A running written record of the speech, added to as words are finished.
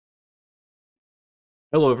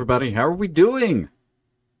Hello, everybody. How are we doing?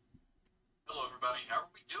 Hello, everybody. How are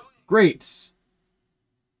we doing? Great.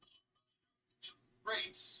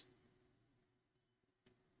 Great.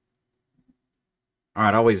 All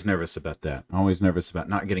right, always nervous about that. Always nervous about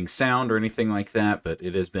not getting sound or anything like that, but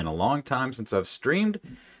it has been a long time since I've streamed,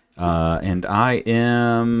 and I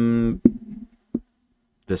am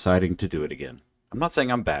deciding to do it again. I'm not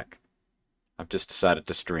saying I'm back. I've just decided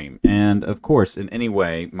to stream. And, of course, in any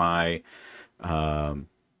way, my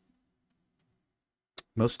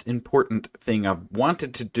most important thing I've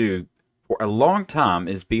wanted to do for a long time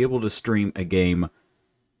is be able to stream a game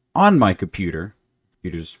on my computer.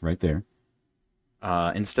 Computer's right there.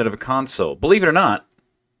 Instead of a console. Believe it or not,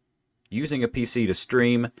 using a PC to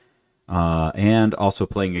stream and also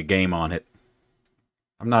playing a game on it,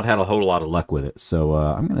 I've not had a whole lot of luck with it. So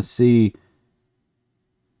I'm going to see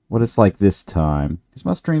what it's like this time. Is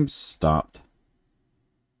my stream stopped?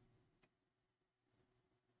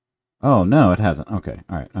 Oh, no, it hasn't. Okay,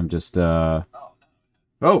 all right. I'm just... Oh,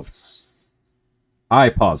 I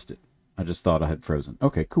paused it. I just thought I had frozen.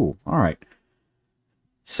 Okay, cool. All right.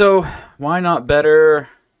 So, why not better...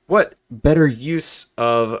 What better use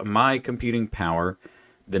of my computing power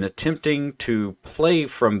than attempting to play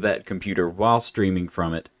from that computer while streaming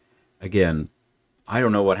from it? Again, I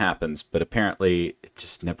don't know what happens, but apparently it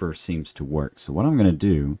just never seems to work. So what I'm going to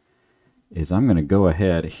do is I'm going to go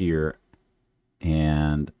ahead here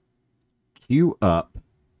and queue up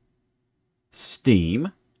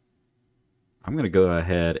Steam. I'm going to go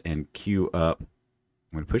ahead and queue up... I'm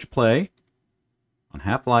going to push play on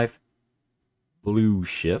Half-Life Blue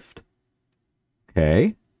Shift.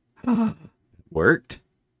 Okay. Worked.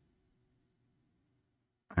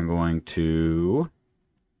 I'm going to...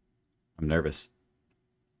 I'm nervous.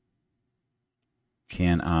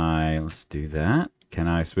 Can I... Let's do that. Can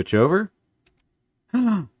I switch over?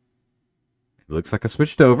 It looks like I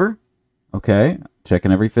switched over. Okay.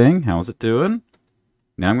 Checking everything. How's it doing?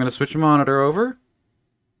 Now I'm going to switch the monitor over.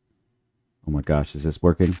 Oh my gosh, is this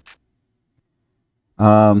working?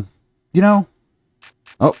 You know...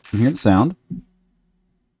 Oh, I'm hearing sound.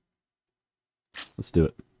 Let's do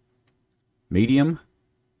it. Medium.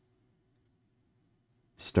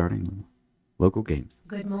 Starting local games.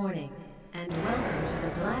 Good morning, and welcome to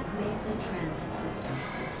the Black Mesa Transit System.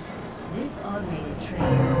 This automated train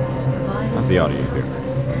is provided How's the audio here?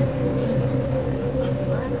 convenience of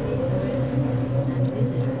Black Mesa residents and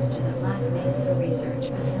visitors to the Black Mesa Research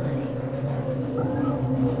Facility.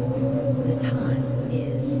 The time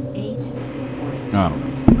is 8:42 Oh.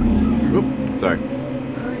 a.m. Oop, sorry.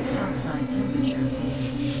 Current topside temperature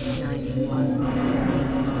is 91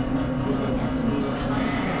 degrees, with an estimated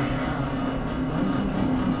high tide of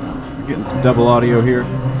 105. We're getting some double audio here.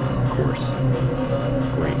 Of course.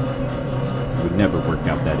 Great. It would never work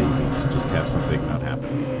out that easy to just have something not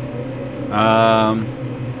happen.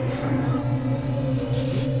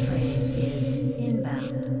 This train is inbound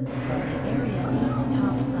from the Area 8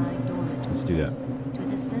 topside dormitories Let's do that. to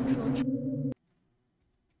the central...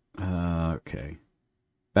 Okay.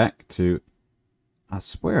 Back to... I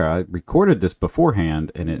swear, I recorded this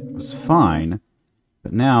beforehand, and it was fine.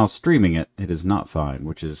 But now, streaming it, it is not fine,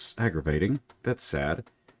 which is aggravating. That's sad.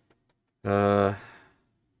 Why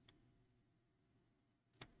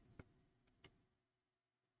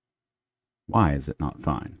is it not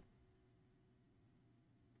fine?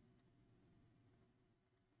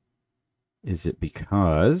 Is it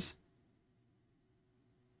because...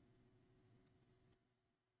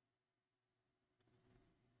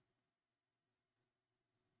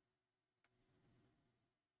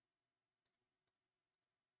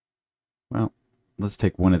 Well, let's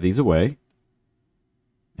take one of these away.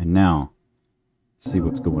 And now, see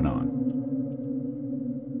what's going on.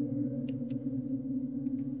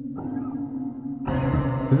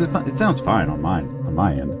 Because it sounds fine on my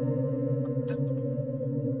end.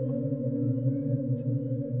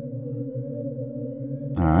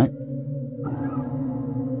 Alright.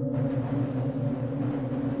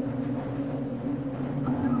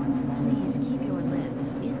 Please keep your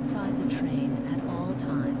limbs inside the train at all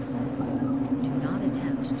times. Do not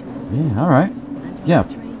attempt to open Yeah, alright. doors until Yeah.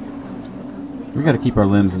 the train has come to a complete We gotta keep our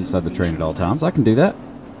halt limbs at the inside the train at all station. times. I can do that.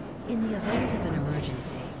 In the event of an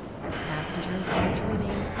emergency, passengers are to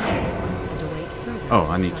remain seated and await further Oh,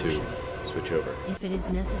 I need to instruction. switch over. If it is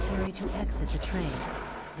necessary to exit the train,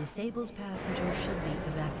 disabled passengers should be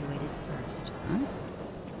evacuated first.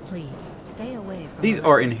 Please stay away from These the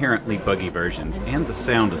are electric inherently rails buggy versions, and the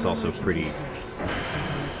sound is also pretty until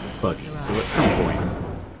assistance buggy. So at arrives. some point,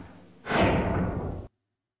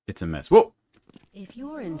 it's a mess. Whoa! If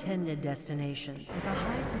your intended destination is a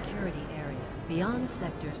high security area beyond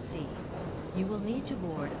Sector C, You will need to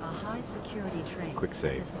board a high-security train Quick at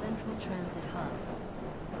save. the Central Transit Hub.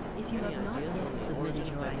 If you have not yet submitted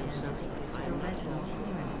your identity to the retinal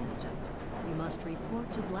clearance system, you must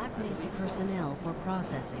report to Black Mesa personnel for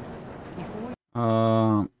processing before.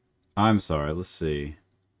 I'm sorry. Let's see.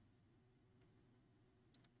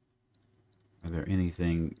 Are there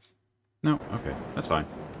anything? No. Okay, that's fine.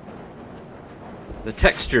 The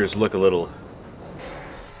textures look a little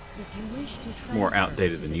If you wish to more transfer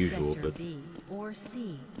outdated to than the usual, Sector but B or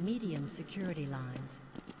C medium security lines,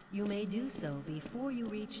 you may do so before you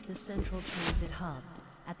reach the Central Transit Hub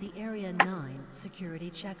at the Area 9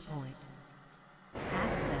 security checkpoint.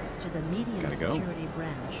 Access to the medium gotta go. security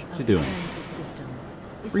branch What's of he the doing? transit system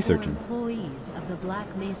is Researching. for employees of the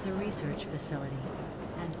Black Mesa Research Facility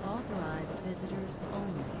and authorized visitors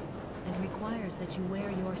only, and requires that you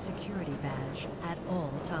wear your security badge at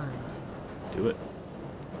all times. do it.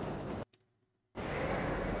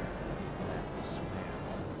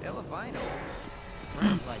 Elevino.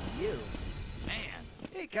 Friends like you. Man.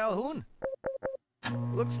 Hey, Calhoun.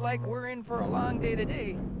 Looks like we're in for a long day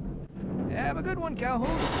today. Have a good one, Calhoun.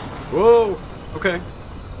 Whoa. Okay.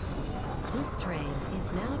 This train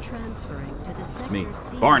is now transferring to the me, Sector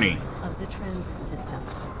C Barney. line of the transit system.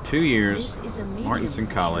 2 years. This is a medium Martinson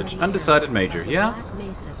College. security Undecided area major. of the Yeah. Black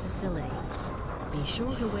Mesa facility. Be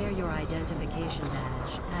sure to wear your identification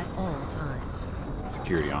badge at all times.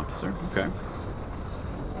 Security officer. Okay.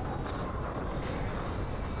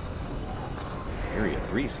 Area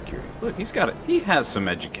 3 security. Look, he's got it. He has some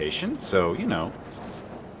education, so you know.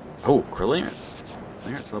 Oh, clearance.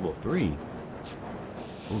 Clearance level 3.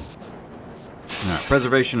 Ooh. Alright,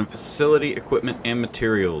 preservation of facility, equipment, and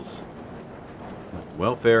materials.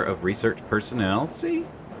 Welfare of research personnel. See?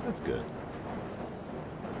 That's good.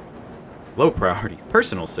 Low priority.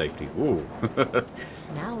 Personal safety. Ooh.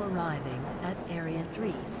 Now arriving at Area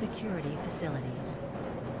 3 security facilities.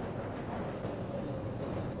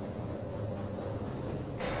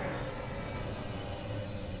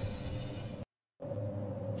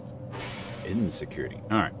 Insecurity.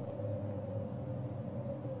 Alright.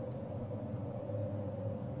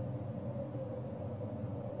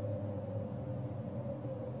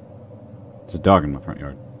 There's a dog in my front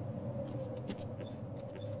yard.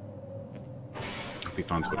 Hope he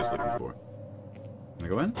finds what he's looking for. Can I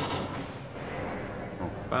go in?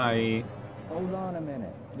 Oh, bye. Hold on a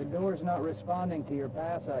minute. The door's not responding to your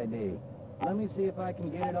pass ID. Let me see if I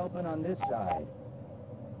can get it open on this side.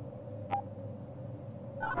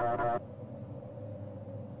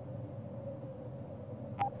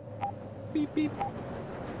 Beep, beep.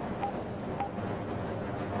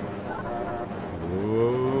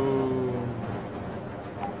 Whoa.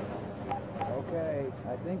 Okay,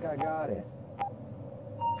 I think I got it.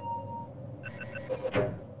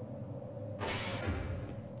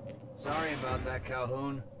 Sorry about that,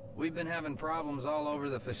 Calhoun. We've been having problems all over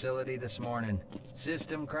the facility this morning.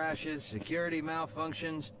 System crashes, security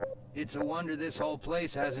malfunctions. It's a wonder this whole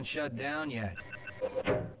place hasn't shut down yet.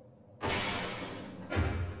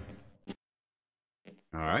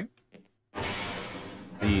 Alright.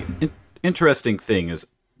 The interesting thing is,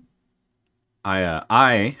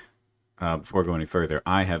 before going any further,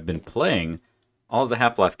 I have been playing all of the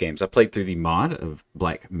Half-Life games. I played through the mod of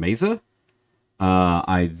Black Mesa.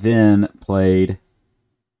 I then played...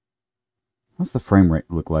 What's the frame rate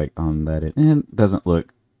look like on that? It doesn't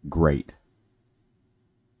look great.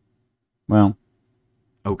 Well,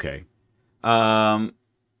 okay. I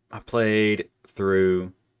played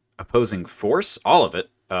through Opposing Force, all of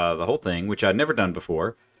it, the whole thing, which I'd never done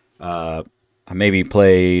before. I maybe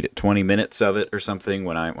played 20 minutes of it or something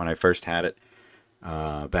when I first had it.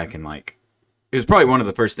 Back in it was probably one of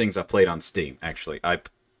the first things I played on Steam. Actually, I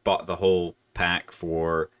bought the whole pack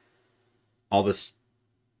for all the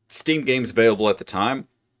Steam games available at the time.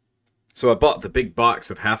 So I bought the big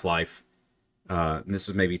box of Half-Life. This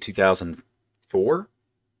was maybe 2004,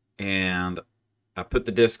 and I put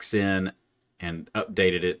the discs in and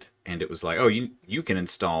updated it, and it was like, oh, you can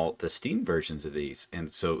install the Steam versions of these.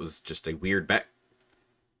 And so it was just a weird back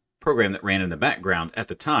program that ran in the background at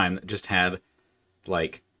the time that just had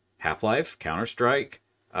like Half-Life, Counter-Strike,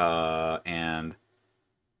 and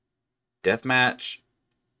Deathmatch,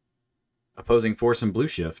 Opposing Force, and Blue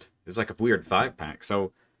Shift. It was like a weird 5-pack.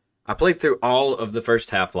 So I played through all of the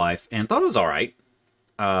first Half-Life and thought it was alright.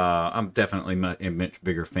 I'm definitely a much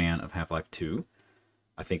bigger fan of Half-Life 2.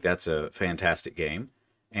 I think that's a fantastic game.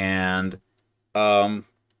 And, yeah,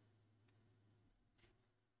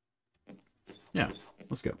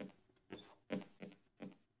 let's go.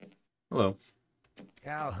 Hello.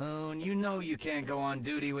 Calhoun, you know you can't go on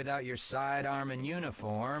duty without your sidearm and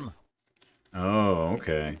uniform. Oh,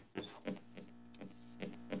 okay.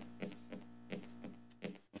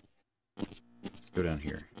 go down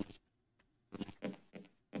here.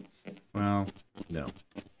 Well, no.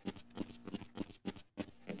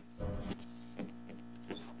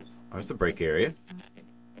 There's the break area.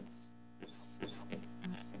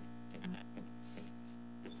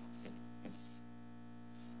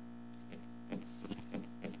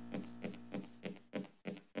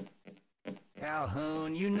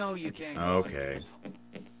 Calhoun, you know you can't go. Okay.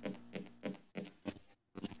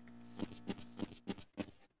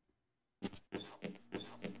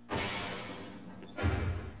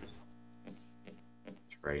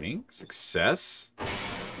 Training success.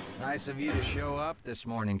 Nice of you to show up this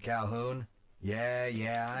morning, Calhoun.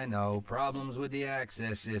 Yeah, I know. Problems with the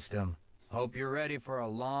access system. Hope you're ready for a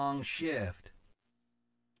long shift.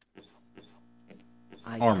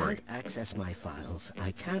 I Armory. can't access my files.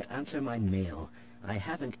 I can't answer my mail. I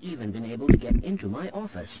haven't even been able to get into my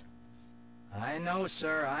office. I know,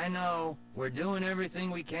 sir, I know. We're doing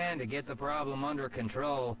everything we can to get the problem under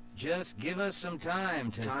control. Just give us some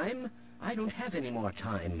time to... Time? I don't have any more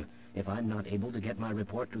time. If I'm not able to get my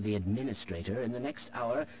report to the administrator in the next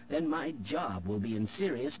hour, then my job will be in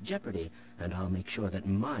serious jeopardy, and I'll make sure that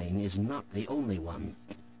mine is not the only one.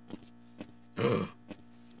 Ooh.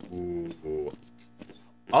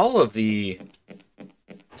 All of the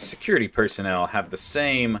security personnel have the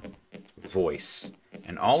same voice,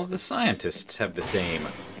 and all of the scientists have the same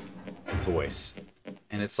voice.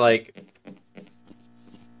 And it's like,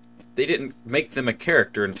 they didn't make them a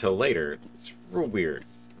character until later. It's real weird.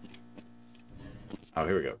 Oh,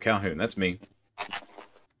 here we go. Calhoun, that's me. I'm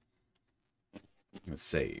gonna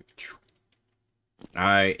save.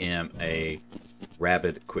 I am a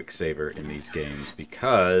rabid quick saver in these games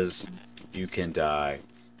because you can die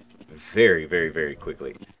very, very, very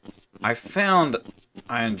quickly. I found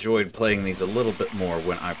I enjoyed playing these a little bit more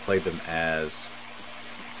when I played them as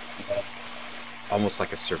almost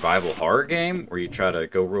like a survival horror game where you try to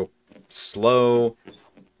go real slow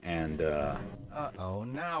and Uh-oh,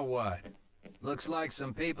 now what? Looks like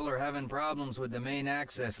some people are having problems with the main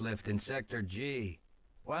access lift in Sector G.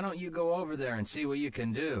 Why don't you go over there and see what you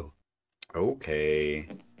can do? okay.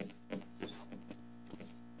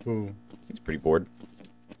 Ooh, he's pretty bored.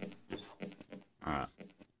 Alright.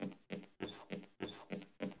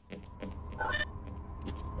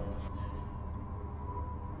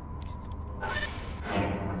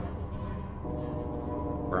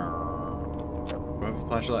 Do I have a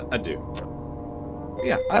flashlight? I do.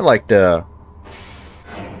 Yeah, I liked them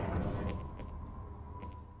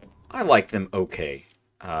okay.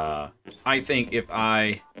 I think if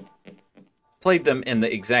I played them in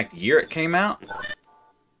the exact year it came out,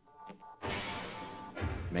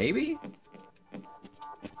 maybe?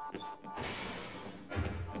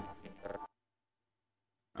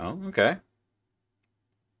 Oh, okay.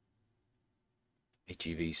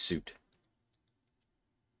 HEV suit.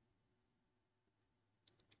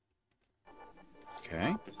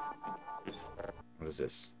 Okay. What is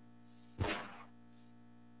this?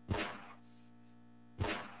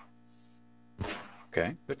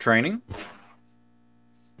 Okay, the training.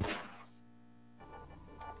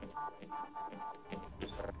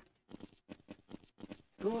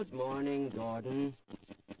 Good morning, Gordon.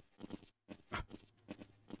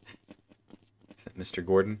 Is that Mr.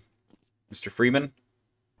 Gordon? Mr. Freeman?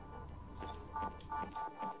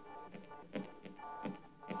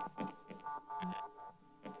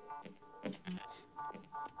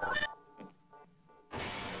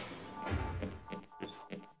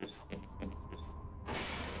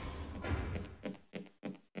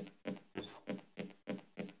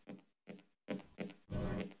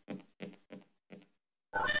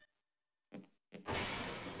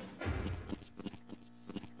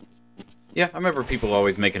 Yeah, I remember people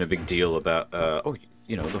always making a big deal about, oh,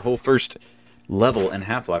 you know, the whole first level in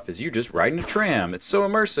Half-Life is you just riding a tram. It's so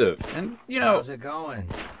immersive. And, you know... How's it going?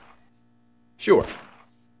 Sure.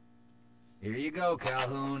 Here you go,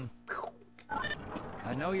 Calhoun.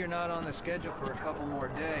 I know you're not on the schedule for a couple more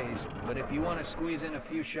days, but if you want to squeeze in a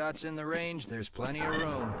few shots in the range, there's plenty of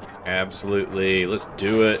room. Absolutely. Let's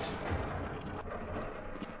do it.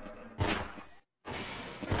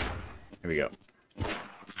 Here we go.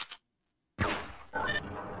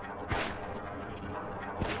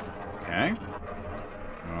 Okay.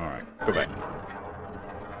 Alright, go back.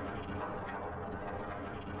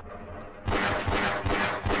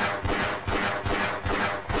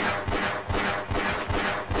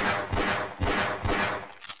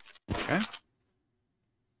 Okay.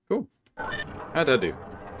 Cool. How'd that do?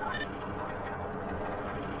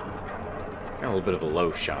 Got a little bit of a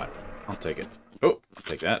low shot. I'll take it. Oh, I'll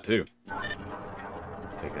take that too.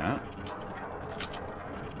 Take that.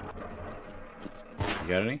 You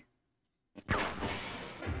got any?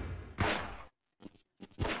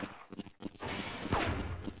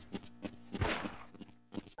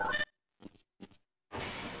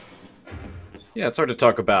 Yeah, it's hard to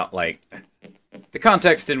talk about, like, the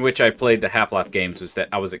context in which I played the Half-Life games was that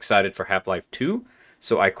I was excited for Half-Life 2,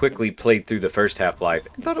 so I quickly played through the first Half-Life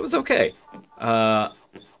and thought it was okay.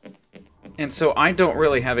 And so I don't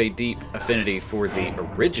really have a deep affinity for the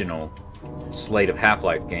original slate of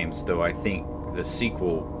Half-Life games, though I think the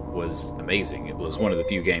sequel was amazing. It was one of the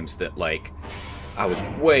few games that, like, I was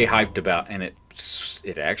way hyped about, and it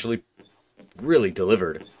actually really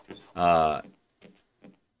delivered.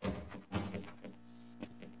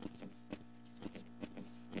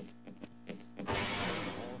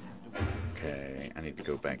 Okay, I need to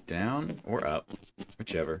go back down or up,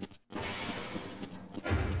 whichever.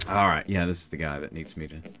 Alright, yeah, this is the guy that needs me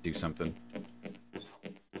to do something.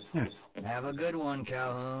 Have a good one,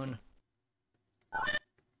 Calhoun.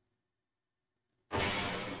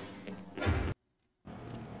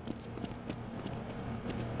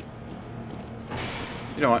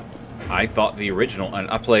 You know what? I thought the original, and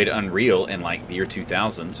I played Unreal in like the year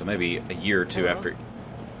 2000, so maybe a year or two after.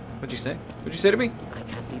 What'd you say? What'd you say to me? I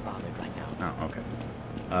can't be bothered right now. Oh, okay.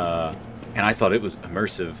 And I thought it was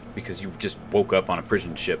immersive because you just woke up on a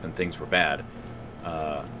prison ship and things were bad.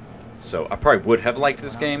 So I probably would have liked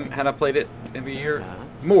this game had I played it in the year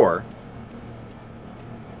more.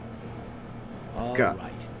 All God.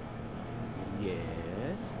 right. Yes,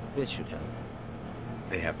 this should help.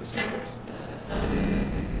 They have the same face.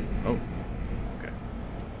 Oh, okay.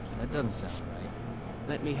 That doesn't sound right.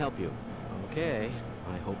 Let me help you. Okay.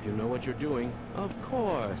 I hope you know what you're doing. Of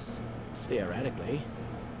course. Theoretically.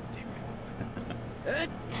 Do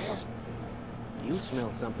you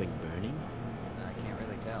smell something burning? I can't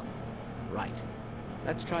really tell. Right.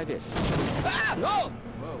 Let's try this. Ah! No!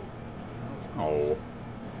 Whoa. Oh.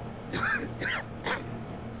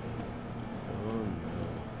 Oh, no.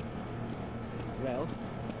 Well,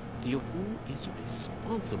 who is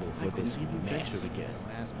responsible for this mess?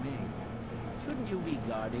 Don't ask me. Shouldn't you be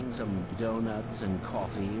guarding some donuts and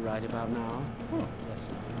coffee right about now? Oh, Yes,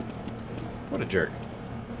 sir. what a jerk.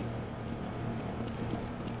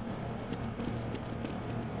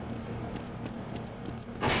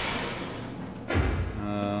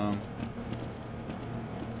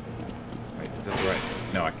 Wait, is that the right?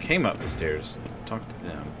 No, I came up the stairs, talked to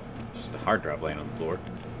them. Just a hard drive laying on the floor.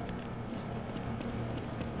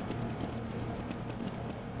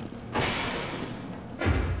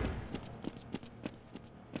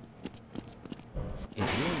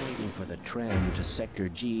 If you're waiting for the tram to Sector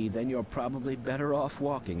G, then you're probably better off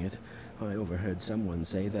walking it. I overheard someone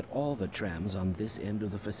say that all the trams on this end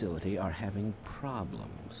of the facility are having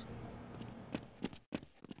problems.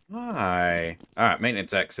 Hi. Alright,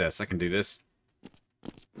 maintenance access. I can do this.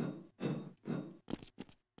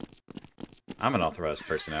 I'm an authorized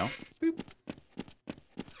personnel. Boop.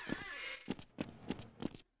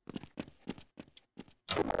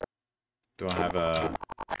 Do I have a...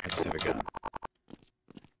 I just have a gun.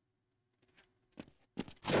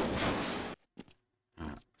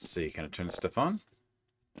 Let's see, can I turn this stuff on?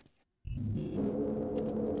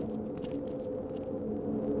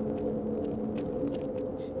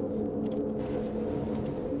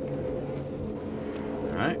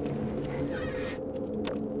 Alright.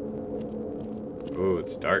 Ooh,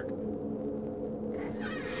 it's dark.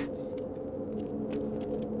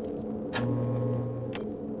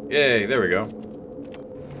 Yay, there we go.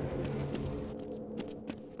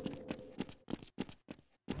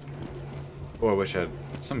 Oh, I wish I had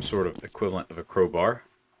some sort of equivalent of a crowbar.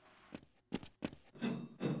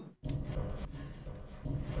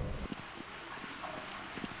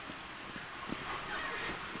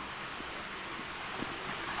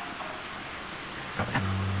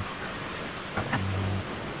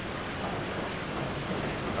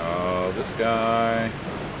 Oh, this guy.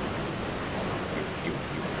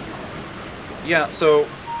 Yeah, so...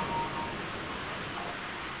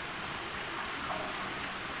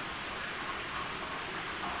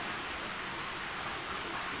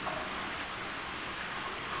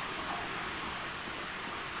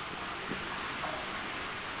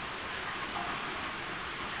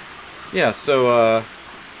 Yeah, so,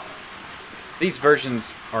 these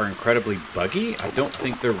versions are incredibly buggy. I don't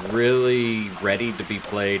think they're really ready to be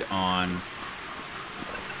played on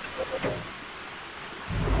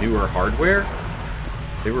newer hardware.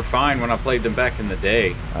 They were fine when I played them back in the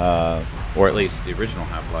day, or at least the original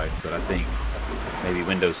Half-Life, but I think maybe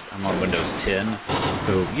I'm on Windows 10.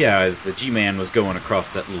 So, yeah, as the G-Man was going across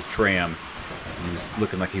that little tram, and he was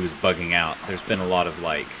looking like he was bugging out, there's been a lot of,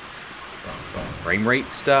 like, frame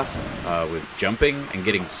rate stuff with jumping and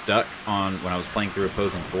getting stuck on when I was playing through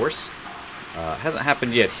opposing force. Hasn't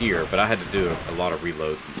happened yet here, but I had to do a lot of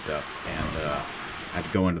reloads and stuff, and I had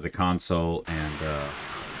to go into the console and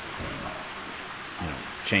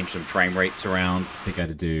change some frame rates around. I think I had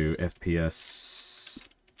to do FPS.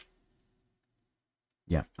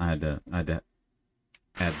 Yeah, I had to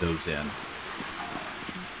add those in.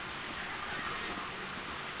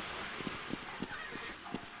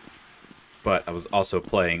 But I was also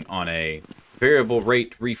playing on a variable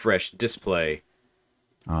rate refresh display,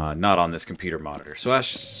 not on this computer monitor. So I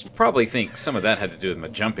probably think some of that had to do with my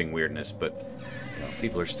jumping weirdness, but you know,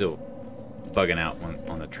 people are still bugging out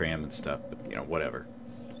on the tram and stuff, but you know, whatever.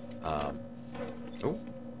 Oh,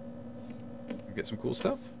 get some cool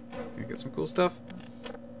stuff. Get some cool stuff.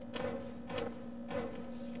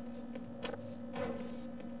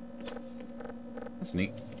 That's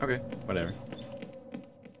neat. Okay, whatever.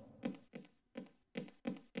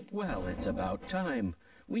 Well, it's about time.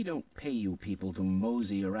 We don't pay you people to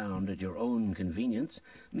mosey around at your own convenience.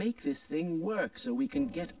 Make this thing work so we can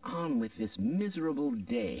get on with this miserable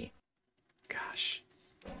day. Gosh.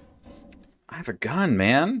 I have a gun,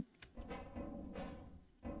 man.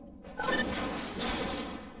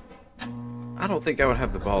 I don't think I would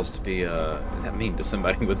have the balls to be that mean to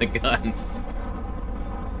somebody with a gun.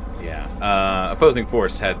 Yeah. Opposing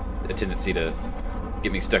force had a tendency to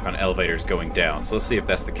get me stuck on elevators going down. So let's see if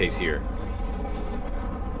that's the case here.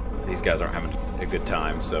 These guys aren't having a good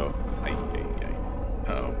time, so...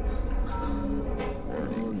 Uh-oh.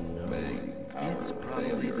 Oh no. It's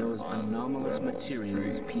probably those anomalous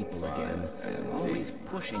materials people again. Always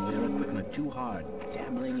pushing their equipment too hard,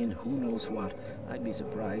 dabbling in who knows what. I'd be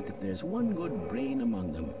surprised if there's one good brain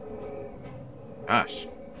among them. Gosh.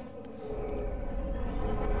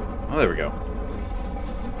 Oh, there we go.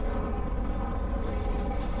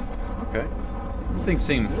 Okay. Things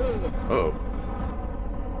seem... Uh-oh.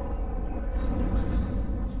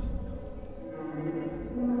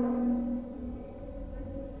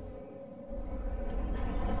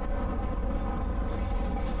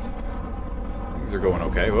 Things are going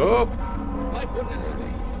okay. Whoa! My goodness!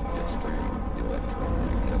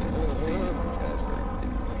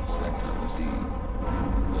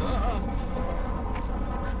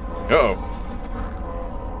 Uh-oh.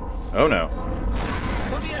 Oh, no.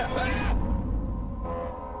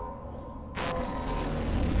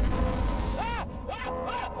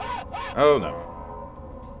 Oh, no.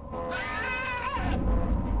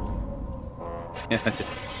 Yeah,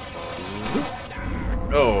 just...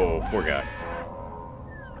 Oh, poor guy.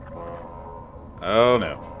 Oh,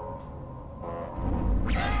 no.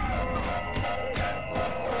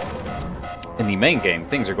 In the main game,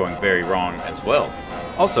 things are going very wrong as well.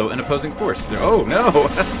 Also, an opposing force. Oh, no!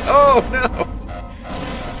 Oh, no!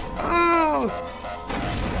 Oh!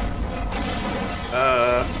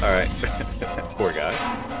 Alright. Poor guy.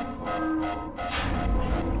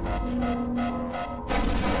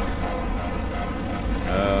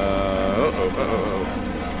 Uh-oh.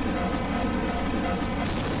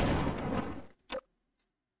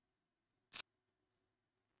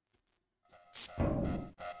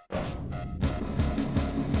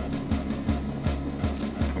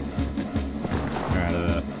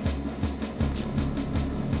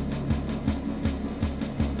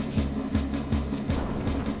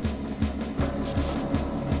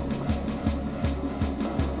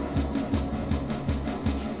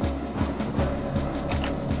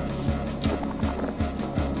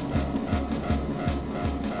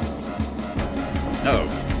 Oh,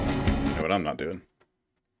 you know what I'm not doing.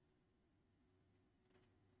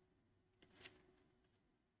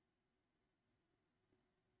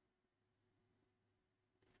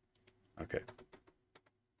 Okay.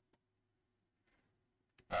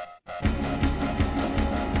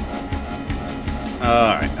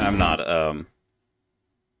 Alright, I'm not, I've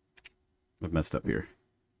messed up here.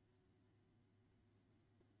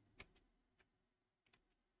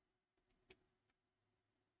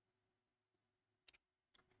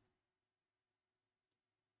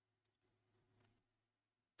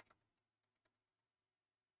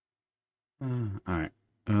 Alright.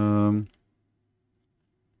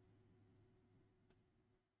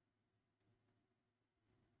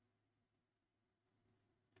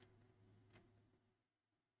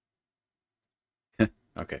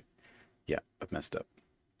 Okay. Yeah, I've messed up.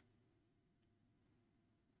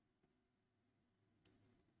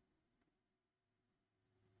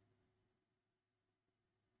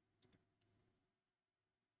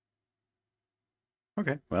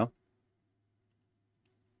 Okay, well.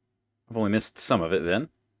 I've only missed some of it then.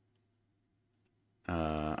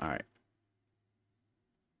 Alright.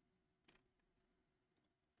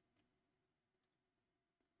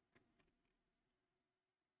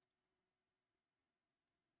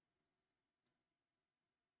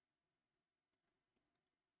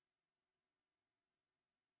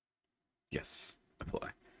 Yes,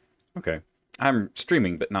 apply. Okay. I'm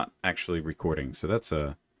streaming, but not actually recording, so that's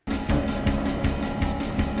a... Oops.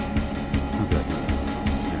 How's that?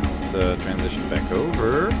 Now let's transition back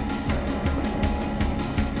over.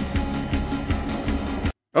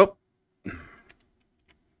 Oh!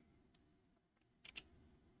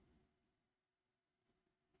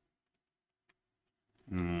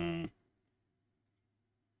 Hmm.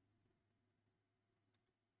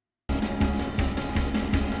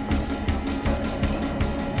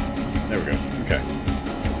 There we go. Okay.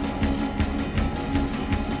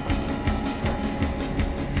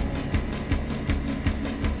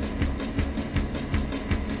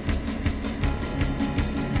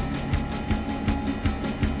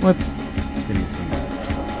 What's getting some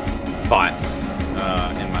bots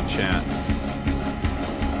in my chat?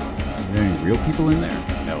 Are there any real people in there?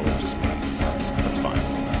 No, we're just that's fine.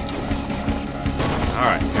 All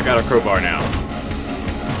right, I got a crowbar now.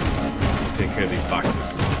 Take care of these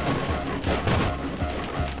boxes.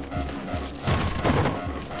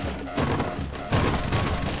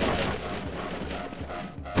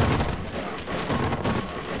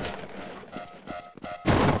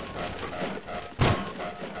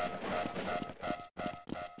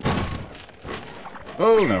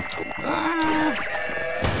 Oh no. Ah!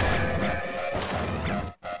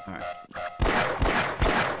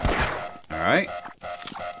 Alright.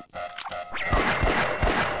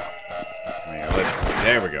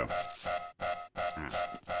 There we go. Right.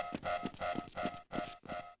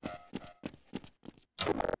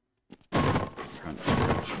 Crunch,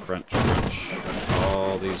 crunch, crunch, crunch.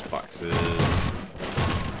 All these boxes.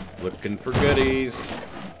 Looking for goodies.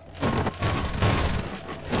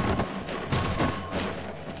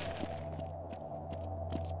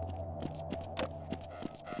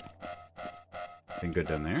 Been good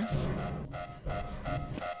down there.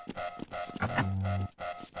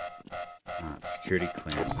 Security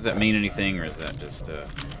clearance. Does that mean anything, or is that just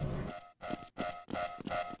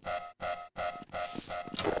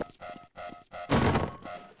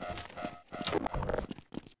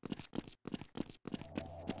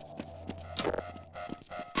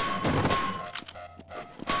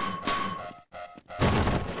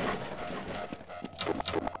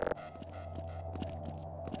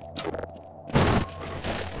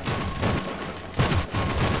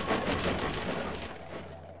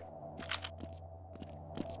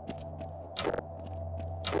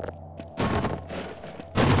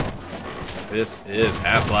This is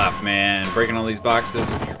Half-Life, man. Breaking all these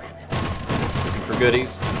boxes. Looking for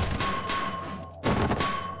goodies.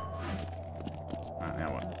 Alright,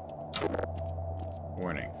 now what?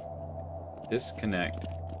 Warning. Disconnect.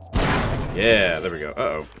 Yeah, there we go.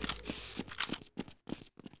 Uh-oh.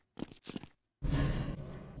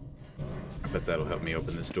 I bet that'll help me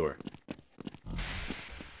open this door.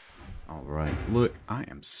 Alright, look, I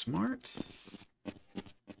am smart.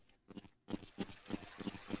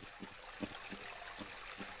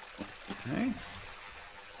 Okay.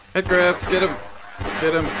 Head grabs, get him!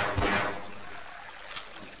 Get him!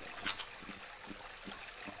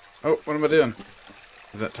 Oh, what am I doing?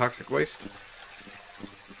 Is that toxic waste?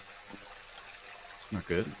 It's not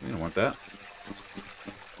good. We don't want that.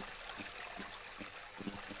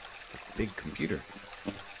 It's a big computer.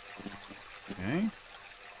 Okay.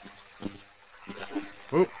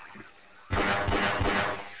 Whoop.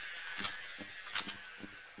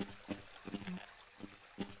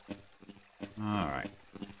 Alright.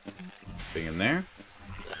 Being in there.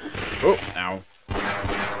 Oh, ow.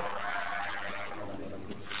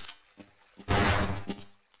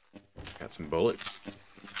 Got some bullets.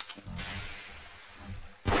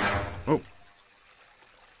 Oh.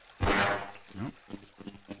 Nope.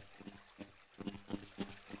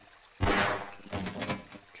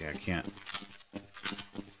 Okay, I can't.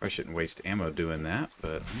 I shouldn't waste ammo doing that,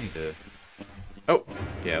 but I need to... Oh!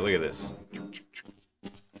 Yeah, look at this.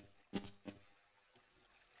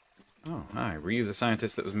 Oh, hi. Were you the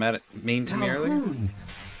scientist that was mean to me earlier? Calhoun,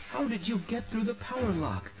 how did you get through the power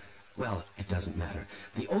lock? Well, it doesn't matter.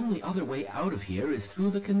 The only other way out of here is through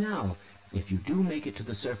the canal. If you do make it to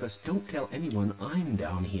the surface, don't tell anyone I'm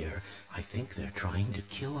down here. I think they're trying to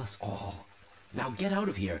kill us all. Now get out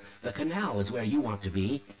of here. The canal is where you want to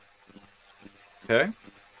be. Okay.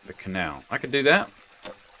 The canal. I could do that.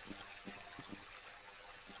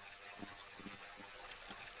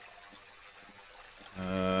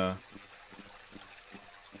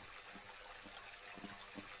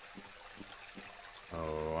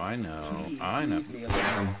 Oh, I know. Please, I know. leave me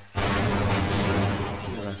alone.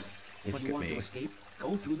 Kill us. If Look you at want me. to escape,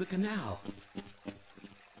 go through the canal.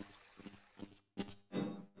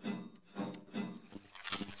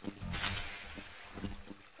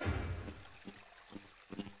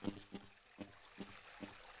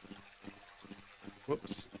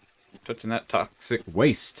 Whoops. Touching that toxic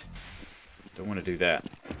waste. Don't want to do that.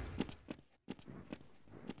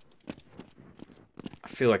 I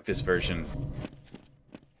feel like this version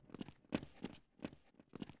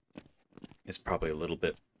is probably a little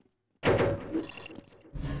bit... A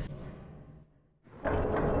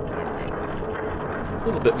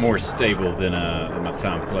little bit more stable than my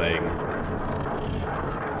time playing.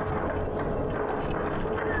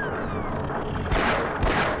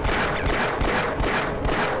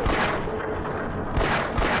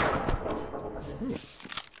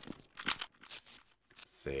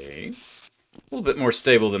 See? A little bit more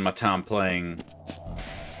stable than my time playing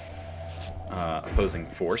opposing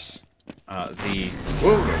force. Whoa!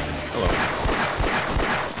 Hello.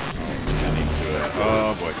 Oh, I need to,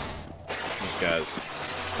 oh boy.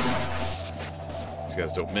 These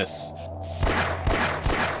guys don't miss.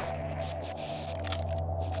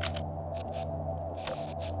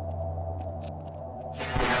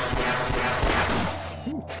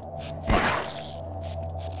 Ooh. Come on.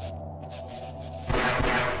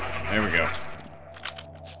 There we go.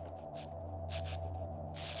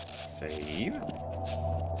 Save.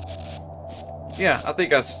 Yeah, I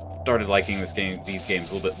think I started liking these games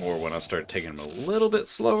a little bit more when I started taking them a little bit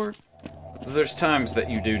slower. There's times that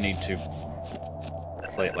you do need to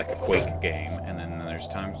play it like a Quake game, and then there's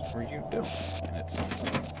times where you don't. And it's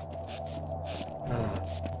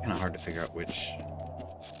kind of hard to figure out which.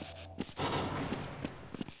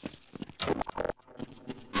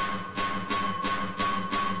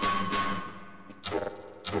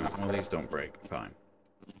 Well, these don't break. Fine.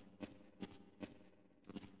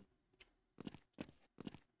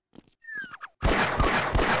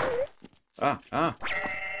 Ah.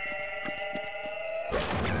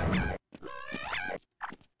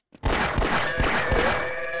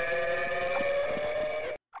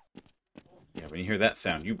 Yeah, when you hear that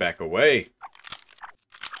sound, you back away.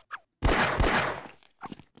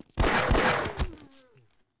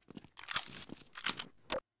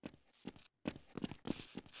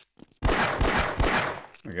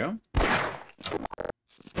 There we go.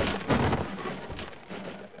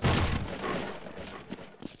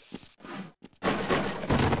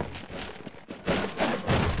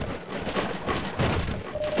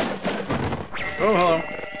 Oh, hello.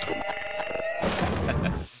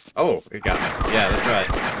 Oh, it got me. Yeah, that's right.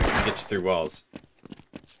 I can get you through walls.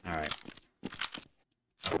 Alright.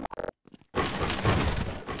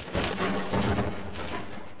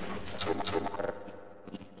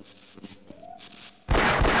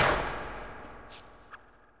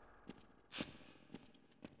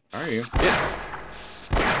 Are you? Yeah.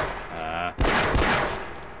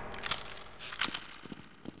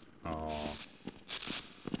 Oh.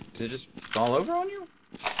 Did it just fall over on you?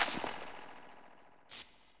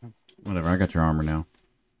 Whatever, I got your armor now.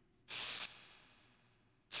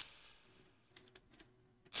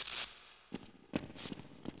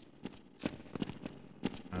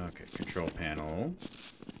 Okay, control panel.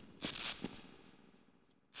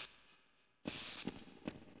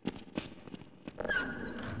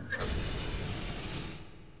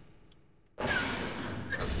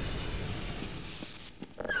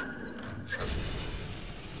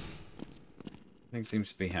 Nothing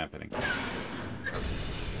seems to be happening.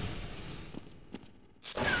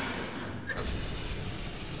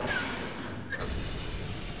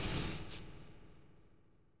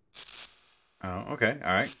 Oh, okay,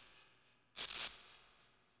 alright.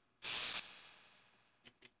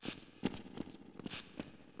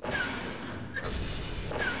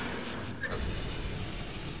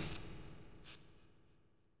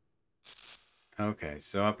 Okay,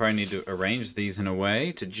 so I probably need to arrange these in a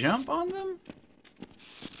way to jump on them?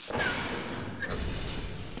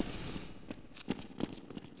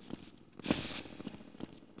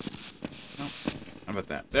 Oh, how about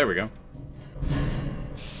that? There we go.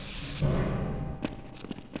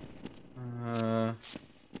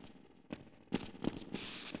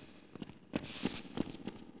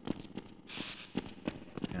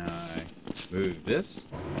 Can I move this?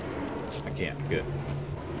 I can't. Good.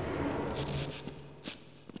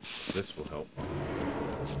 This will help.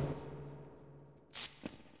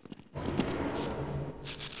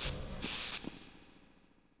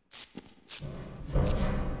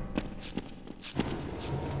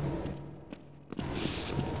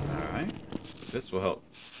 Alright. This will help.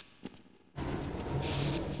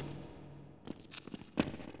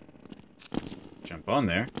 Jump on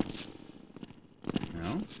there.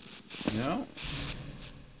 No. No.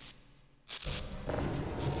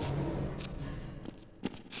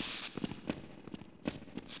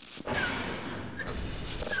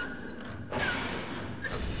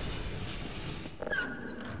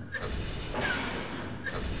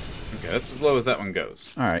 that's as low as that one goes.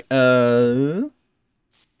 All right. As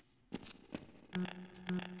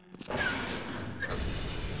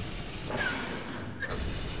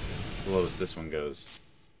low as this one goes.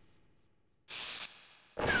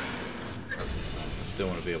 I still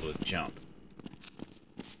want to be able to jump.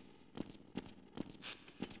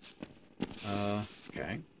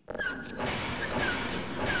 Okay.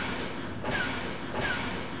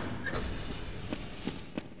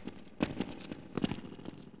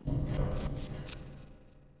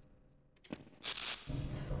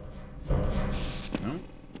 No?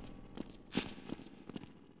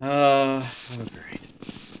 Oh, great.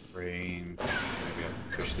 Brains. Maybe I'll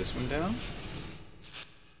push this one down?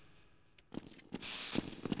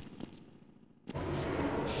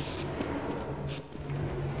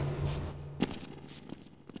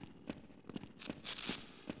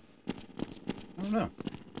 I don't know.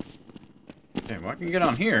 Okay, well, I can get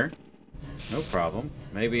on here. No problem.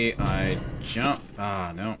 Maybe I jump.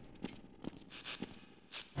 Ah, no.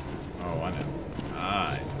 Oh, I know.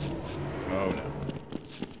 Oh, no.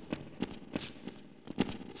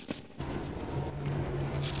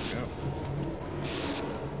 Go.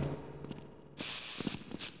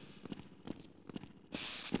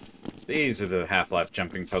 These are the Half-Life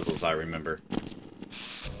jumping puzzles I remember.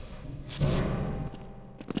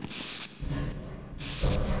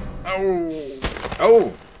 Oh!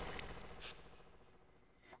 Oh!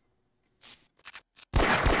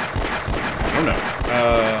 Oh no.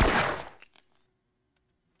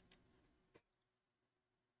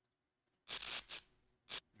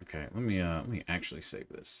 Okay, let me actually save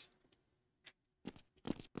this.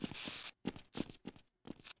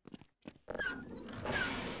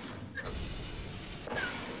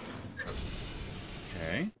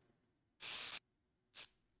 Okay.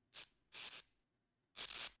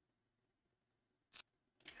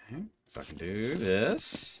 Okay, so I can do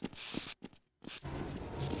this.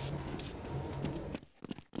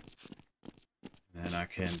 Then I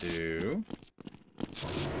can do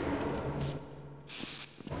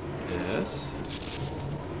this.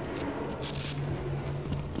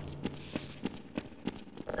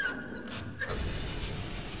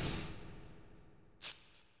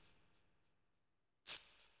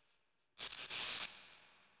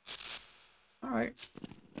 All right.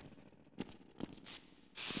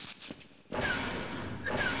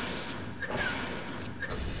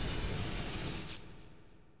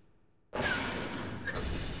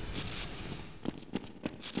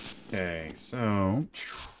 Okay, so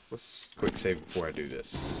let's quick save before I do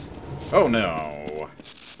this. Oh no!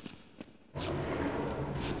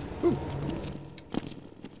 Ooh.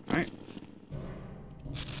 All right.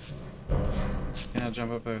 Can I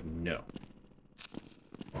jump up there? No.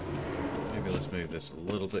 Maybe let's move this a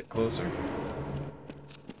little bit closer.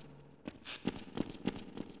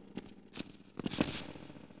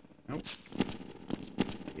 Nope.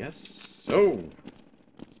 Yes. Oh!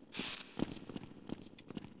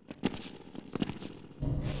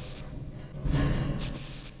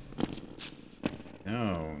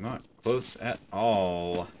 No, not close at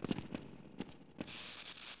all.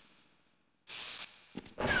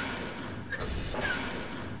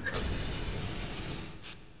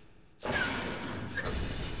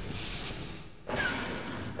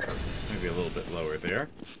 Maybe a little bit lower there.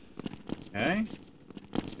 Okay.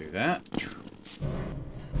 Do that. Do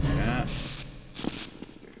that.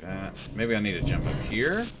 Do that. Maybe I need to jump up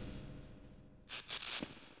here.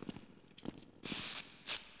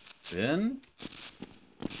 Then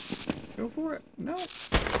go for it. No.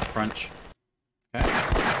 Crunch. Okay.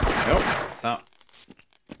 Nope. Stop.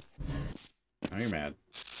 Now you're mad.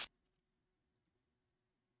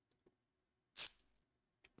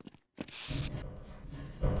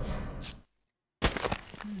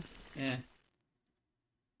 Yeah.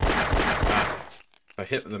 If I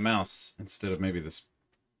hit the mouse instead of maybe the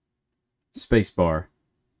space bar.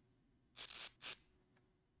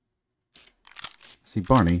 See,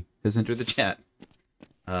 Barney has entered the chat.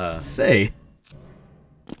 Say,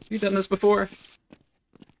 have you done this before?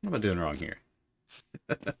 What am I doing wrong here?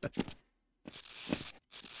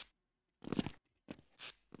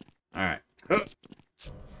 Alright.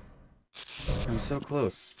 I'm so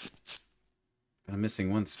close. But I'm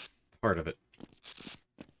missing one part of it.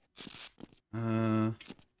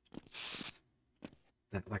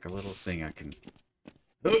 That like a little thing I can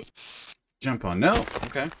jump on. No?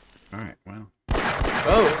 Okay. Alright, well.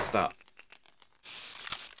 Oh, stop.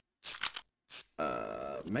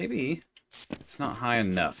 Maybe it's not high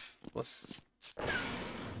enough. Let's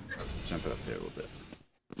jump it up there a little bit.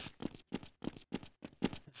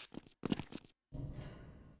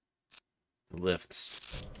 The lifts.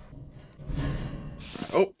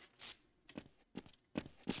 Oh!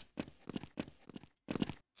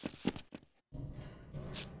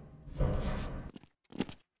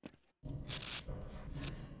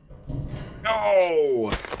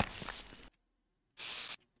 No! Is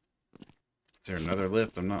there another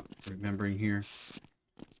lift I'm not remembering here?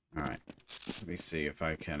 Alright. Let me see if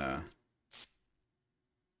I can,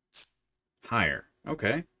 higher.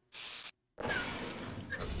 Okay.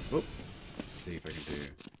 Whoop. Let's see if I can do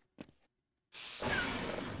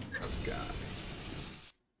this guy.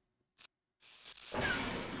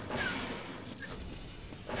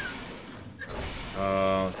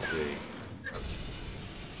 Let's see.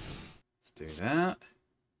 Let's do that.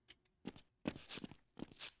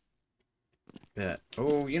 Bet.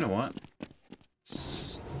 Oh, you know what?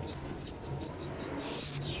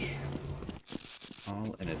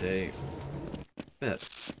 All in a day. I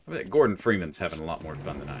bet Gordon Freeman's having a lot more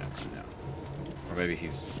fun than I am right now. Or maybe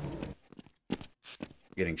he's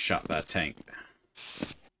getting shot by a tank.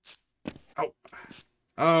 Oh.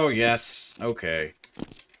 Oh, yes. Okay.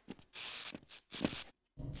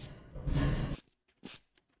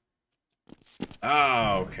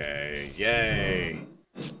 Okay. Yay.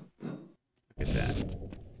 Look at that.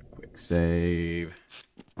 Quick save.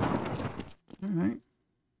 Alright.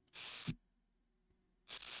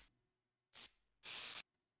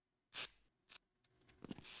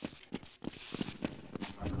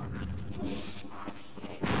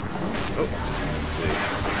 Oh, let's see.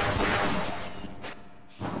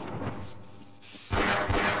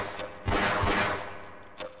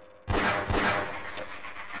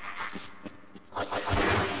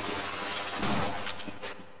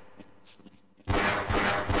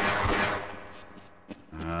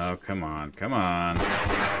 Oh, come on, come on.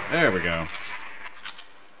 There we go.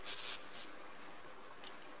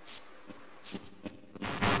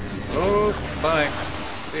 Oh, bye.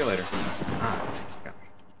 See you later. Ah, got me.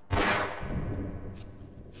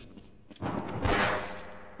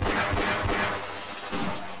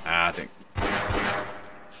 Ah, I think.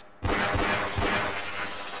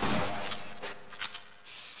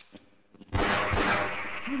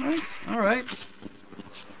 Alright, alright.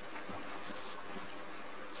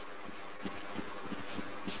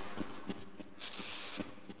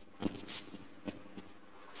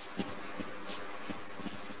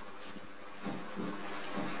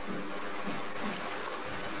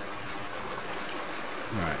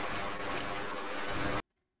 Alright.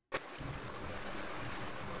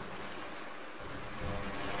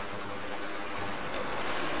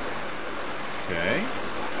 Okay.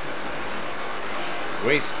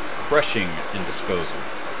 Waste crushing and disposal.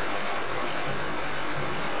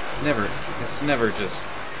 It's never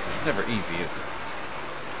easy, is it?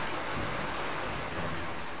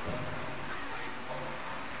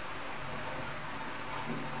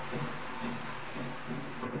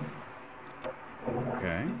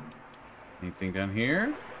 Okay. Anything down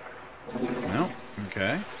here? No.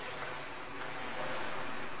 Okay.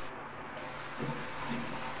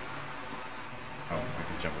 Oh, I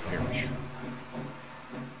can jump up here.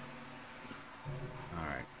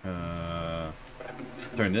 Alright.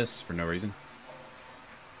 Turn this for no reason.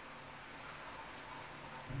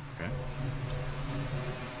 Okay.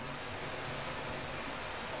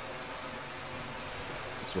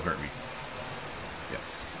 This will hurt me.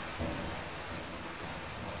 Yes.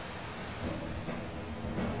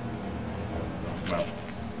 Well.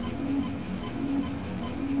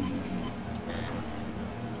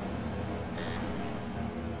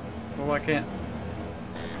 Well, I can't.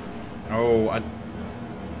 Oh, I'm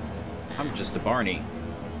just a Barney.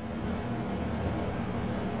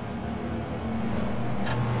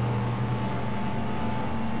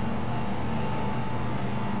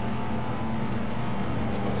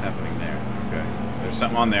 So what's happening there? Okay. There's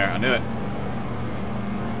something on there. I knew it.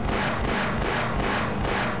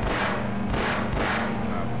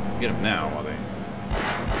 Get them now while they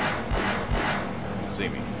can see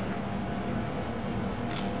me.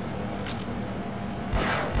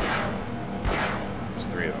 There's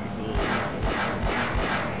 3 of them.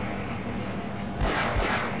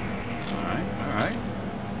 Alright, alright.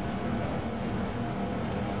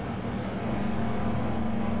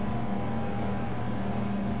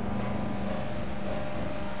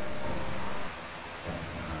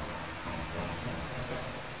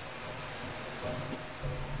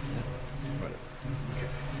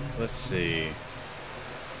 Let's see.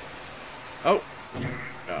 Oh!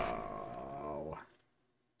 Oh.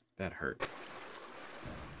 That hurt.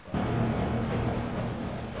 There's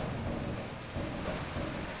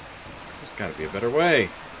gotta be a better way.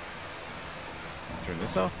 Turn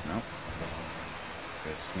this off? No.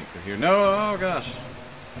 Gotta sneak through here. No! Oh gosh!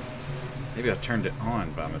 Maybe I turned it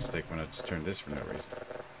on by mistake when I just turned this for no reason.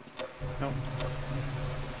 No.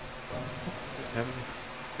 Just having to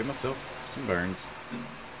give myself some burns.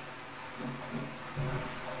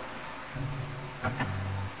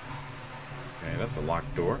 it's a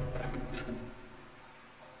locked door.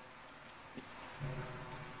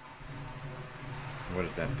 What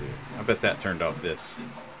did that do? I bet that turned off this.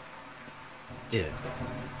 Did.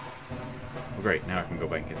 Well, great. Now I can go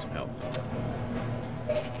back and get some help.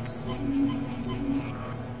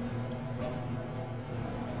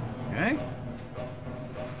 Okay.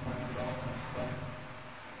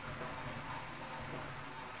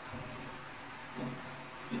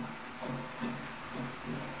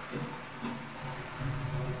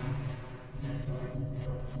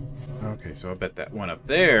 Okay, so I bet that one up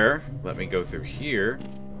there. Let me go through here.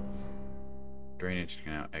 Drainage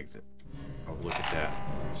can now exit. Oh, look at that.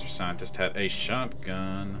 Mr. Scientist had a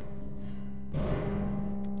shotgun.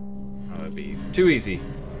 Oh, that'd be too easy.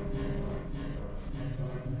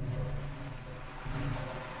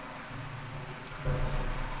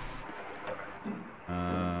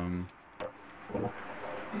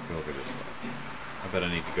 Let's go over this way. I bet I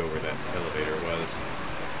need to go where that elevator was.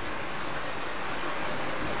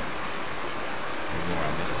 Maybe more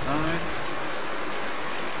on this side.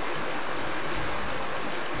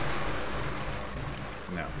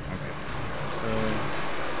 No, okay. So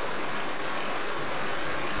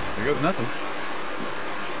there goes nothing.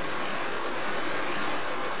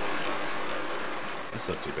 That's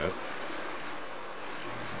not too bad.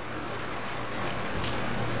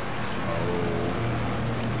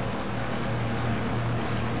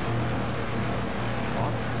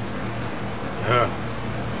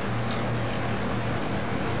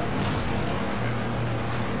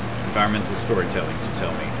 Environmental storytelling to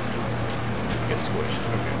tell me get squished.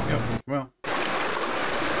 Okay, yep. Well,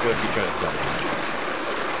 good if you try to tell me.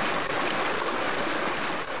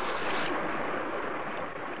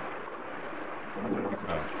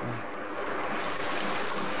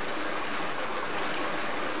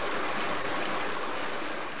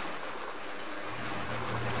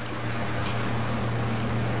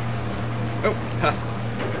 Oh, ha.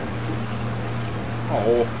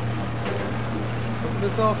 Oh. What's the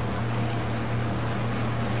bits off?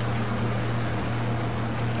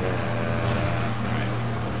 Alright.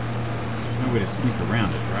 So there's no way to sneak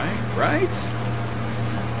around it, right? Right?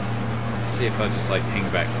 Let's see if I just like hang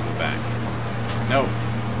back to the back. No,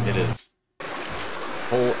 it is.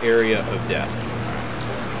 Whole area of death. Alright,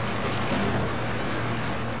 let's see.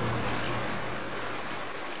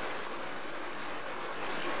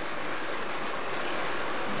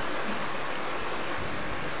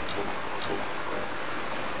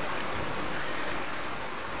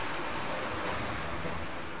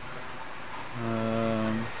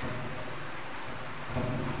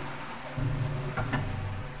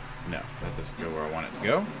 No, that doesn't go where I want it to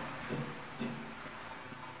go.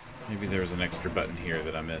 Maybe there was an extra button here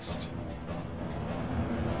that I missed.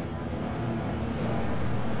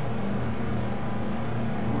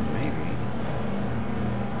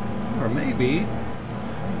 Or maybe,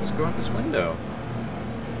 I'll just go out this window.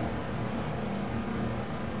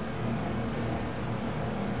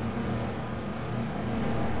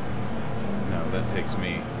 No, that takes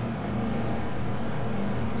me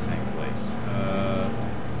same place.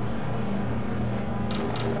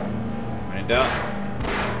 When in doubt.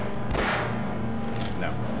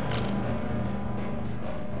 No.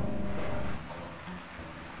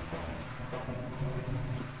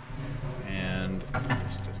 And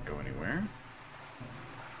this doesn't go anywhere.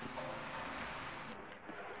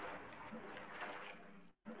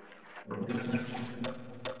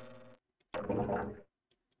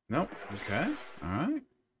 Nope. Okay. All right.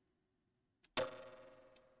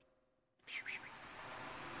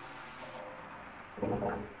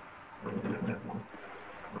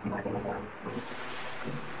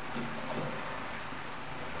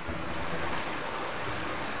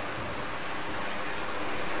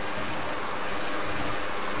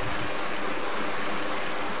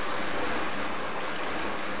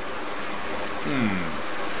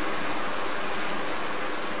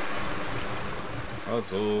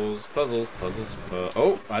 Puzzles, puzzles, puzzles.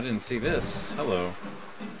 Oh, I didn't see this. Hello.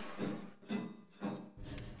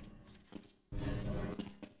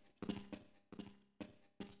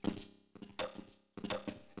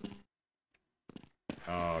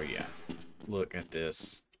 Oh, yeah. Look at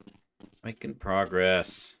this. Making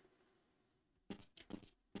progress.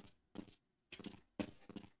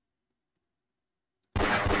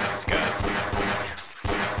 These guys.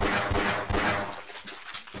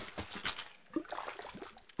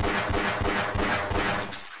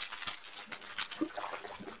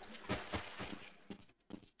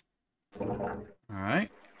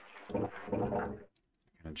 Alright.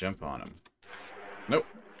 Gonna jump on him. Nope.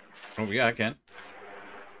 Oh, yeah, I can.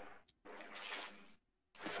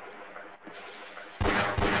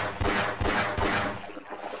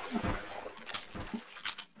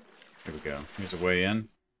 Here's a way in.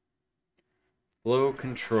 Flow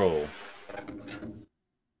control.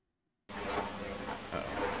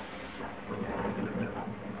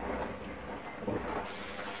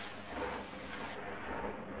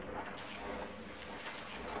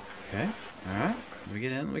 Okay, alright. Let me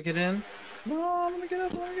get in, let me get in. Come on, let me get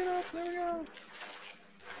up, let me get up. There we go.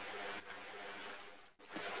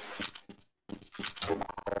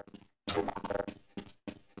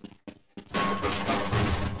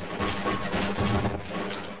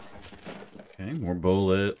 Okay, more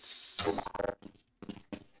bullets.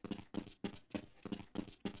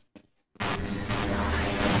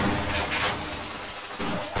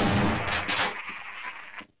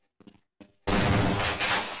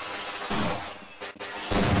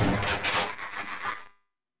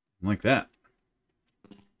 Like that.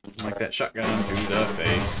 Like that shotgun to the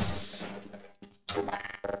face.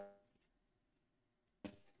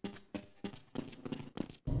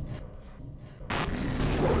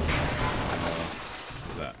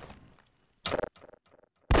 What's that?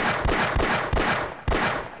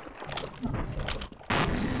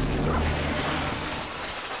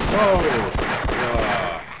 Whoa!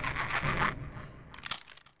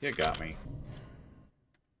 You got me.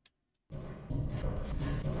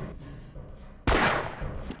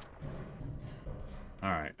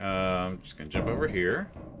 Alright, I'm just gonna jump over here.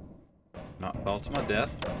 Not fall to my death.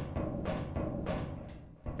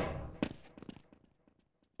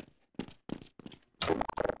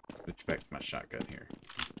 Switch back to my shotgun here.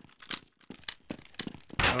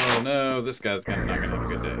 Oh no, this guy's not gonna have a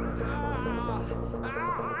good day.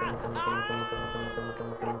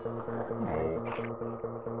 Oh.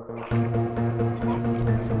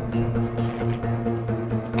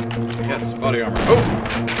 Yes, body armor. Oh!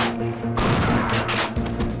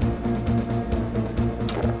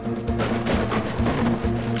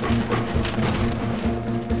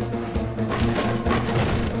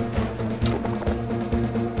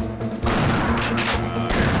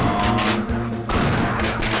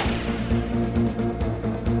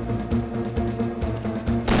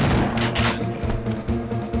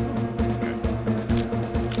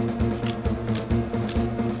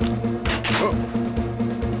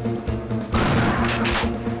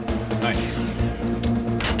 Nice.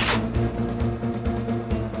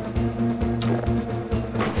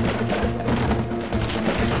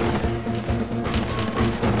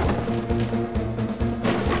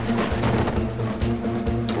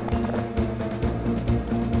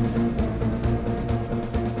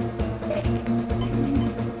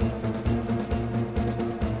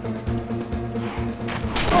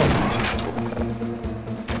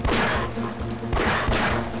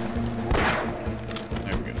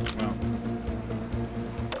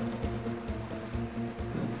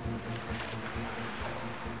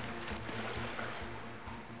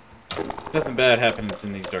 Nothing bad happens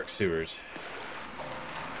in these dark sewers.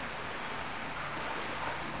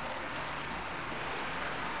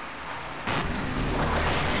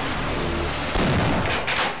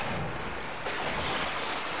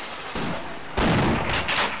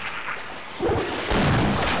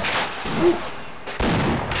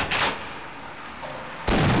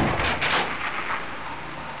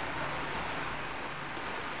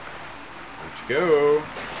 Where'd you go?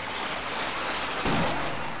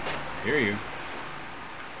 Hear you.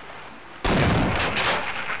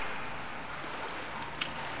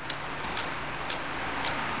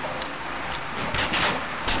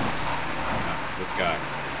 This guy.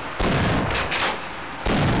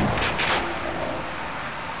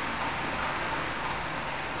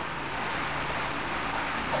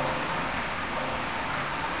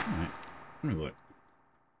 Alright. Let me look.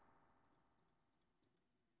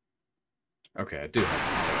 Okay, I do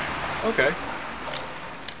have it. Okay.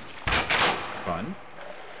 Fun.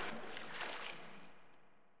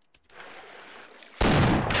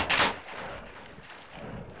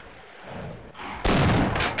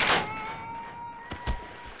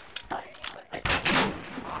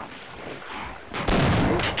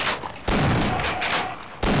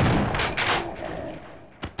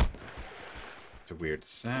 It's a weird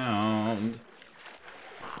sound.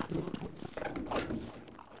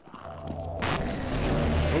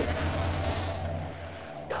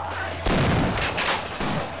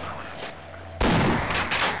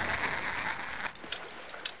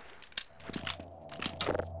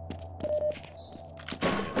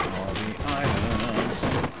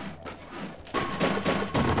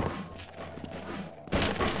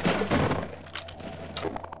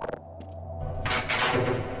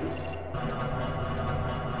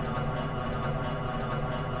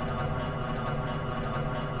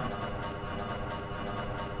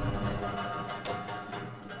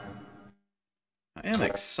 am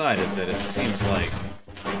excited that it seems like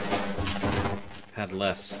had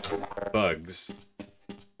less bugs.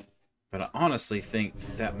 But I honestly think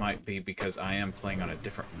that might be because I am playing on a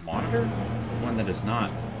different monitor, one that is not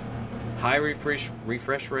high refresh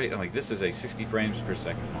rate. Like, this is a 60 frames per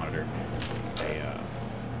second monitor.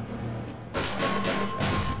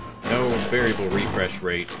 No variable refresh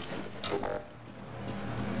rate.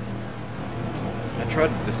 I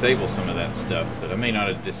tried to disable some of that stuff, but I may not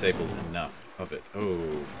have disabled enough of it. Oh,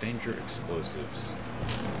 danger explosives.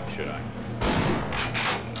 Should I?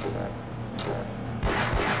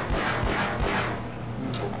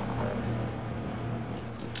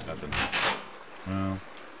 Nothing. Well.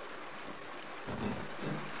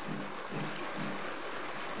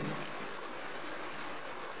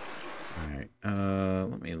 Alright,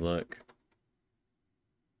 let me look.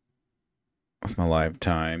 What's my live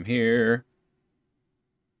time here?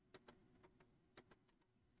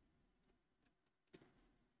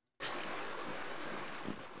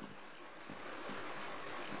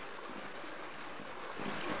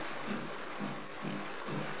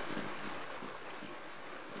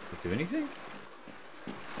 Do anything?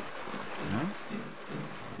 No?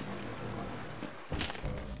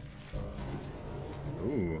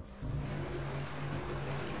 Ooh.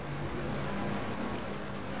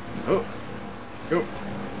 Oh! Go!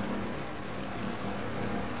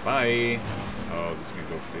 Bye! Oh, this is gonna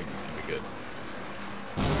go big. This is gonna be good.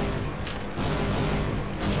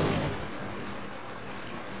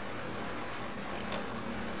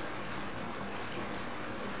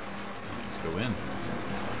 Let's go in.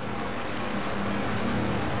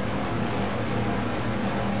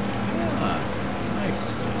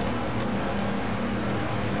 Nice.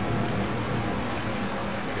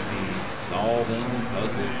 Could be solving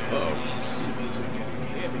puzzles. Uh-oh.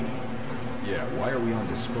 Yeah, why are we on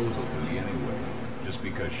disposal duty anyway? Just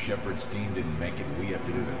because Shepard's team didn't make it, we have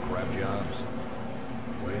to do the crap jobs?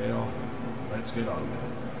 Well, let's get on with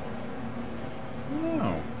it.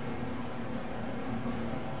 Oh.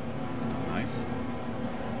 That's not nice.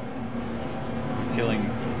 Killing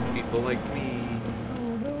people like me.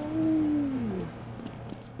 Oh no.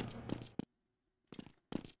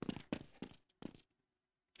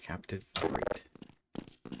 Captive freight.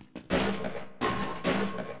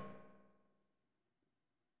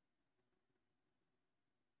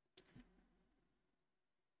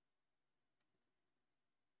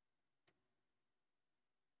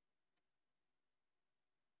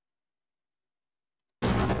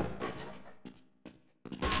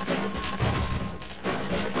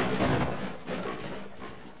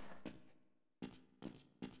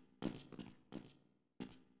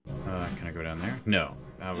 Can I go down there? No.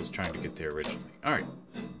 I was trying to get there originally. Alright.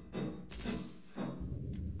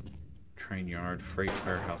 Train yard, freight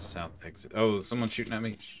warehouse, south exit. Oh, someone's shooting at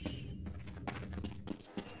me? Shh.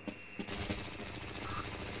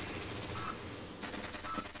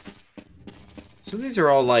 So these are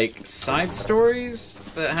all like side stories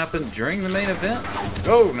that happened during the main event?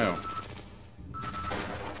 Oh no.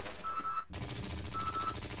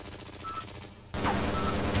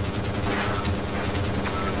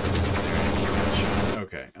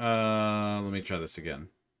 Okay, let me try this again.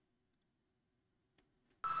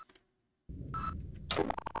 Well,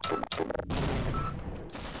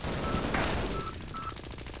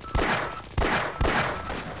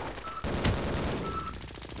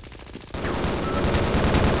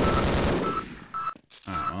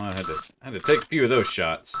 I had to take a few of those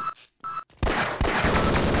shots.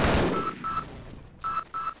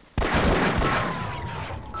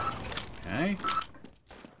 Okay.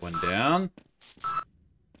 One down.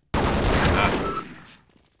 Ah.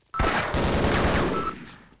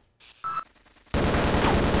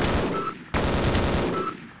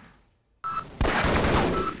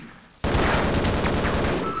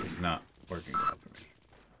 It's not working well for me.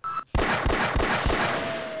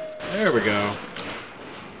 There we go.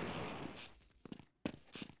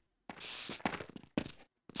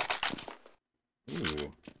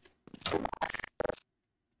 Ooh.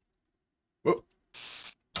 Whoa.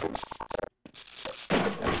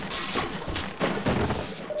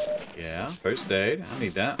 Yeah, first aid. I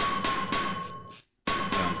need that.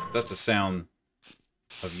 That's a sound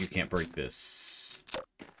of you can't break this.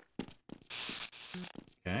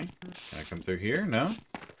 Okay. Can I come through here? No?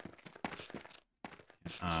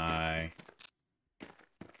 Can I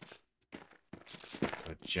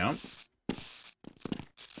jump? Does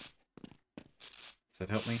that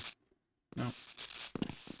help me? No.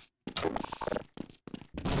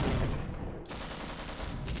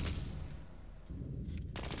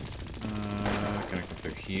 Can I come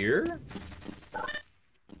through here?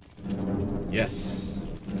 Yes.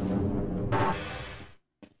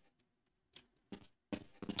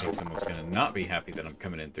 not be happy that I'm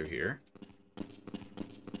coming in through here.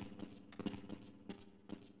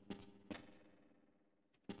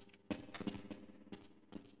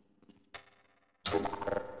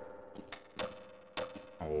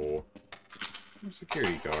 Oh.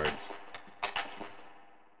 Security guards.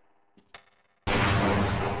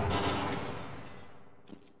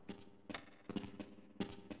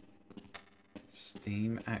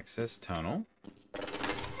 Steam access tunnel.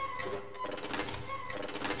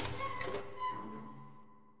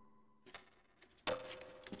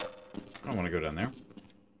 I don't want to go down there.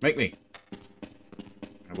 Make me.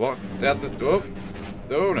 I walk out the door.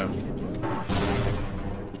 Oh no.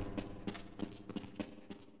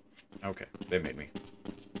 Okay, they made me.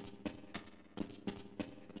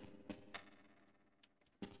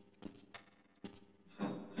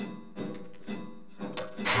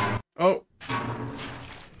 Oh.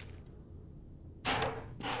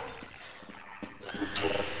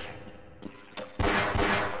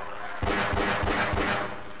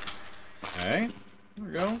 Okay, there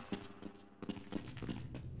we go.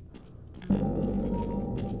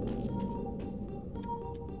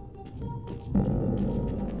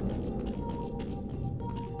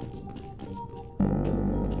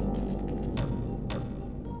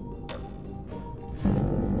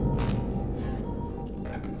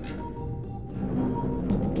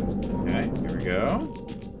 Okay, here we go.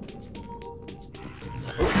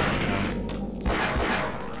 Oh,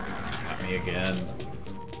 got me again.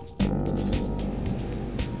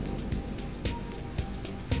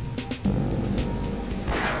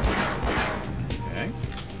 Okay.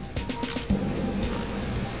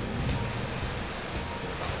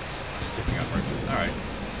 Sticking out branches. Alright.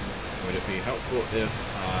 Would it be helpful if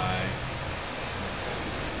I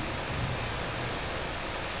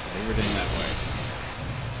levered in that way?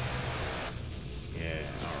 Yeah,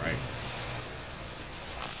 alright.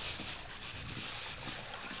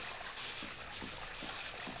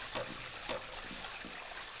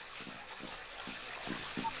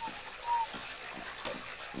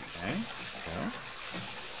 Okay, go.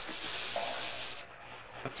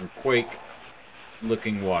 That's some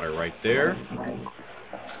quake-looking water right there.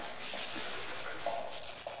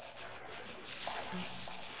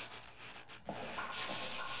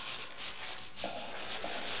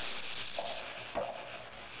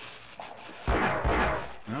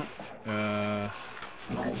 No.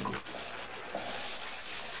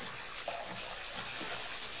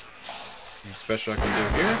 Anything special I can do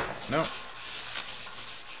here? No.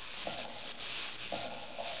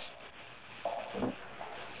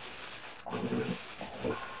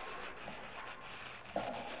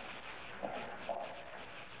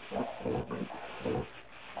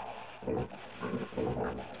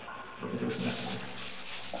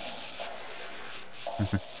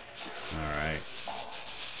 Alright.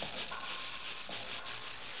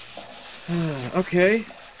 Okay.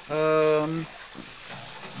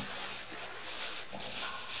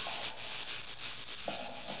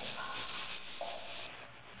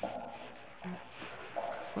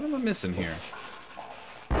 What am I missing here?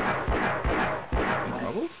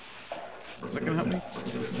 Bubbles? Is that gonna help me?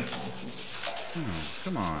 Oh,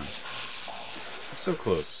 come on. I'm so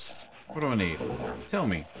close. What do I need? Tell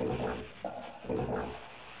me.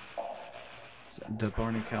 Is the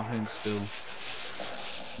Barney Calhoun still?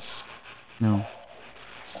 No.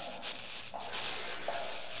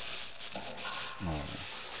 Oh.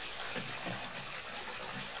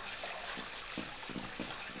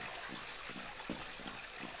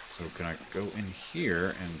 So can I go in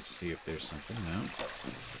here and see if there's something? No.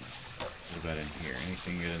 What about in here?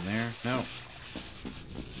 Anything good in there? No.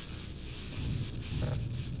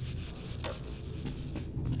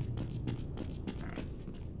 Alright.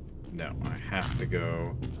 No, I have to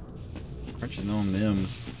go crunching on them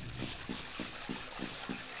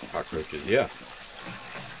cockroaches, yeah.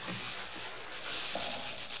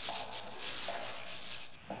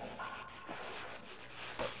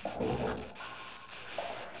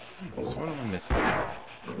 So what am I missing?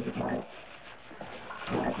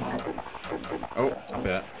 Oh, I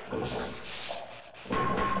bet.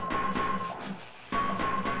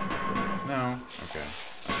 No. Okay.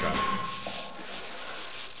 I tried.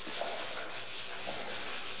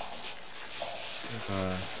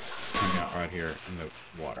 Hang out right here in the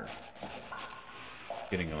water.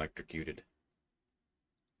 Getting electrocuted.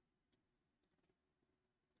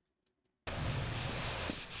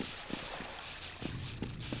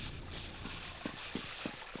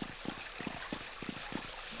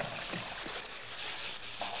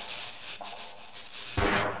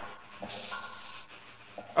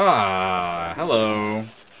 Ah, hello.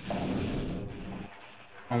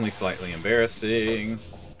 Only slightly embarrassing.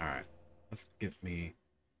 Alright.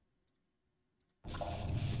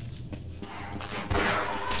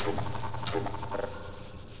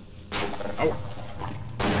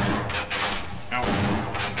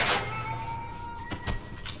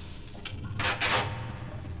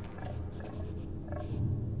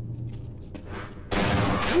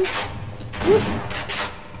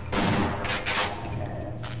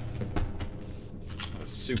 A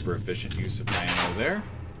super efficient use of my ammo there.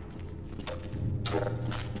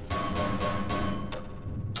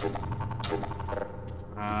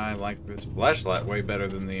 I like this flashlight way better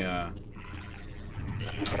than the,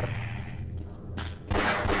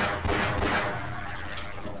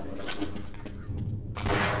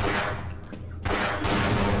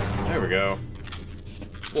 There we go.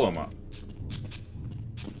 Blow them up.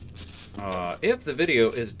 If the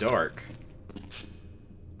video is dark,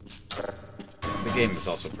 the game is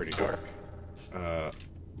also pretty dark.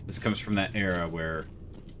 This comes from that era where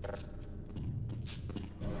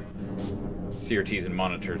CRTs and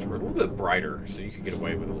monitors were a little bit brighter, so you could get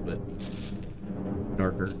away with a little bit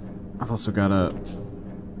darker. I've also got a...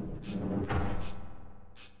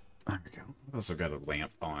 There we go. I've also got a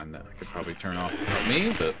lamp on that I could probably turn off without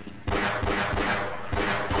me, but...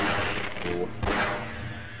 Cool.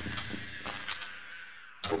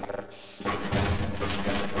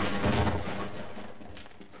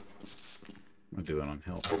 I'm doing on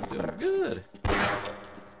health. I'm doing good. Oh,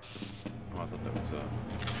 I thought that was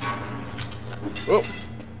Whoa!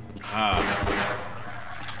 Ah.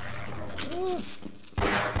 Oh.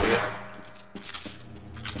 Yeah.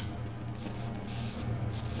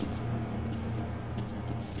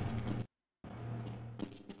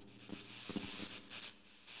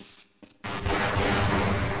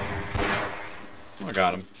 Oh, I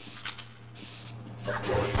got him. Okay.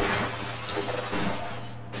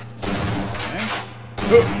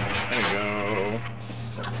 Oh, there you go.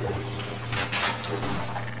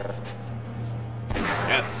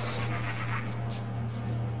 Yes.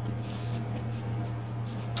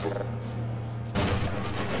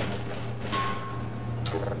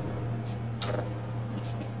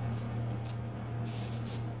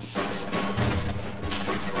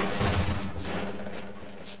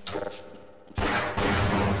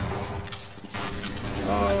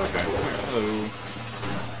 Oh, okay. Hello.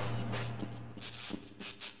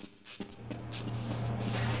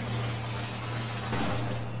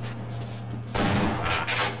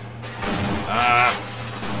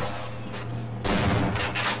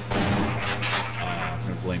 I'm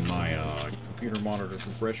gonna blame my computer monitor's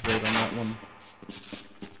refresh rate on that one.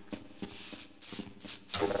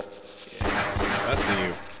 Yes, I see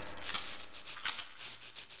you.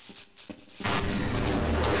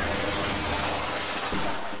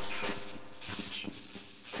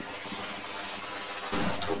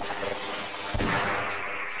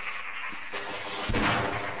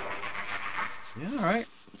 Yeah, all right.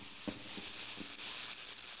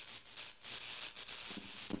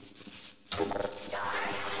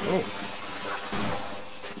 Oh.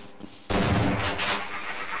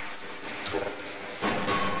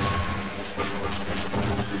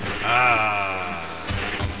 Ah.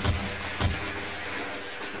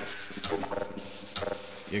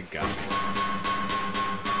 You got me.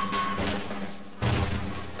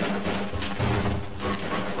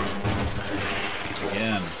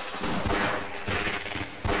 Again.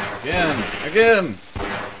 Again. Again.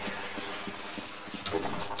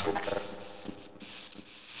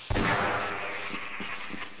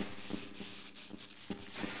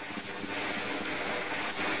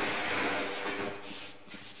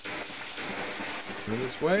 Go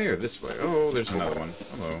this way or this way? Oh, there's another one.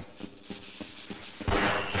 Hello. Oh.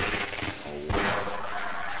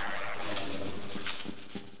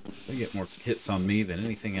 They get more hits on me than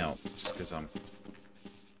anything else, just because I'm...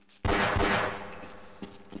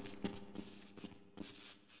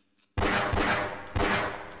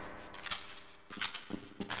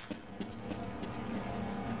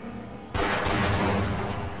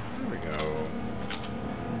 There we go.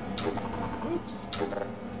 Oops.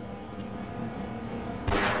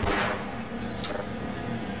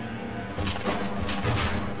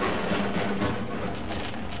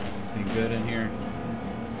 Anything good in here?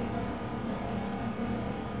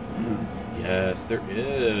 Yes, there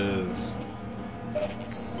is.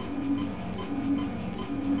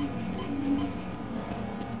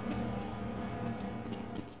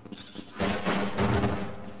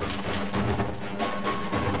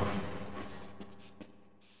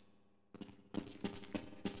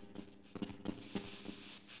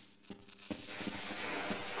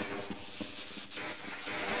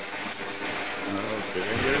 Oh, see if I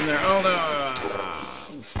can get in there. Oh no!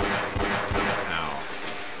 Ow.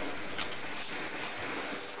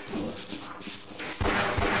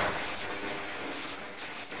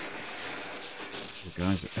 So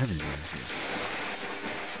guys are everywhere here.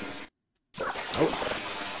 Oh.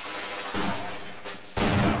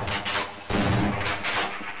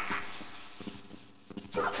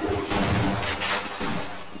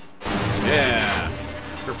 Yeah.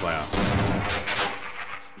 Kerplow.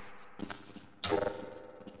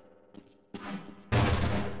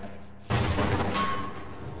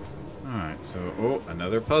 Alright, so, oh,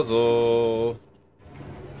 another puzzle.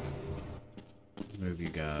 Move you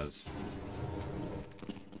guys.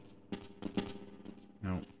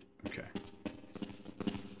 No. Okay.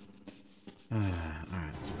 Alright,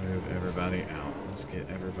 let's move everybody out. Let's get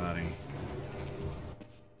everybody.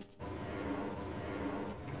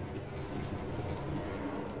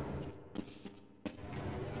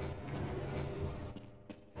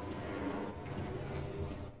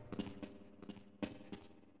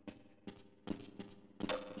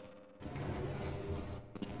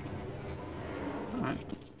 Alright,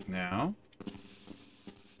 now.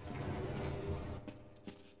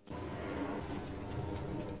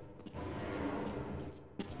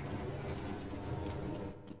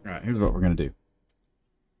 Alright, here's what we're going to do.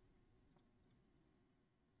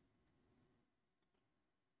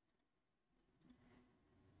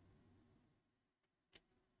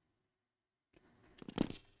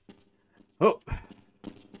 Oh,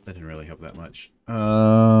 that didn't really help that much.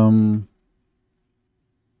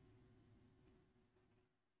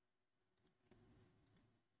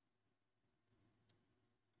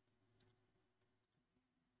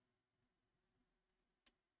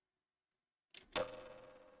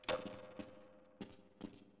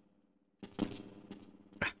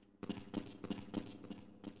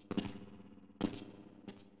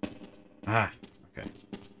 Ah, okay.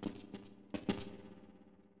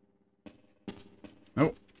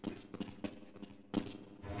 Nope.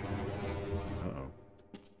 Uh-oh.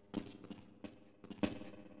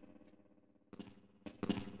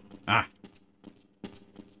 Ah.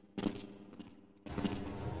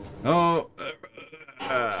 Oh.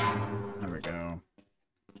 There we go.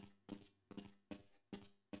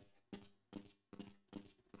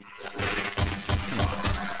 Come on,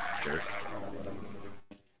 jerk.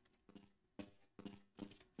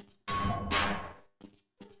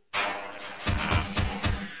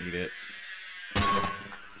 Eat it.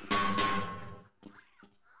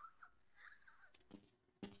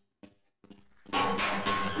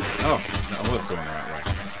 Oh, that was going the right way.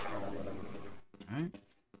 Alright.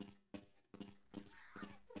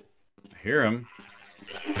 I hear him.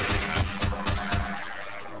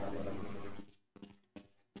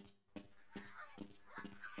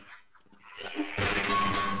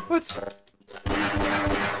 What?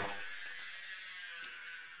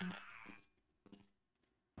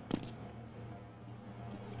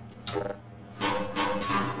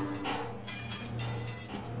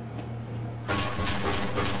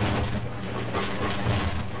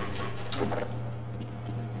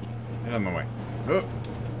 Get out of my way. Oh.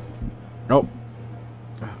 Oh.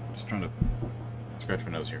 Just trying to scratch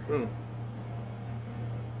my nose here.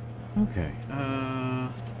 Okay.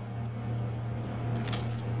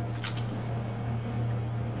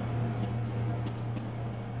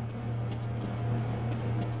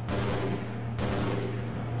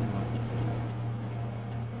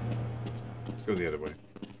 Let's go the other way.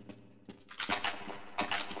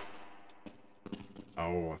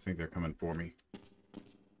 Oh, I think they're coming for me.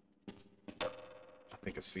 I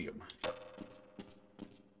think I see them.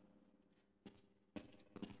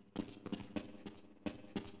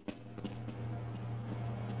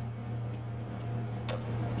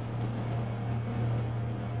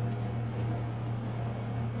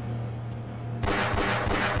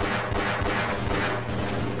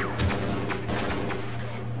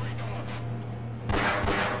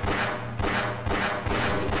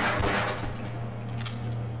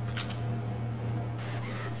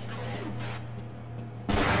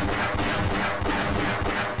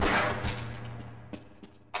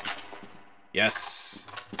 Yes.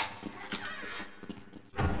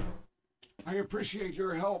 I appreciate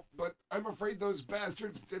your help, but I'm afraid those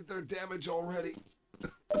bastards did their damage already.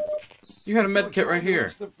 You had a med kit right here.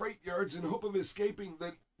 Reach the freight yards in hope of escaping,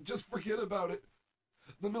 then just forget about it.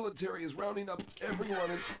 The military is rounding up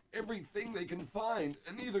everyone and everything they can find,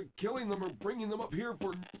 and either killing them or bringing them up here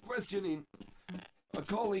for questioning. A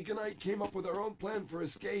colleague and I came up with our own plan for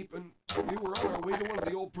escape, and we were on our way to one of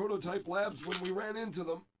the old prototype labs when we ran into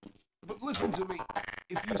them. But listen to me,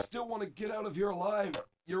 if you still want to get out of here alive,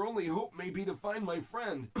 your only hope may be to find my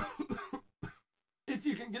friend. If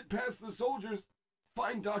you can get past the soldiers,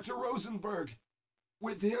 find Dr. Rosenberg.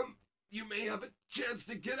 With him, you may have a chance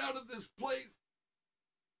to get out of this place.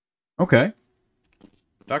 Okay.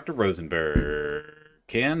 Dr. Rosenberg.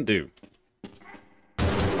 Can do.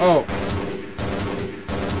 Oh.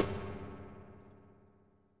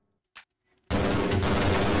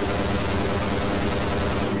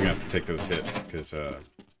 You're gonna have to take those hits, because,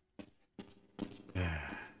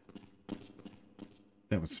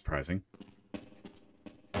 That was surprising.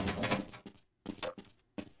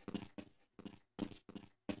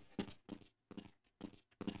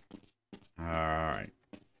 Alright.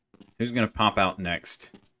 Who's gonna pop out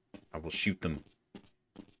next? I will shoot them.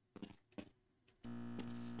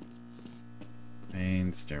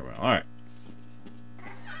 Main stairwell. Alright.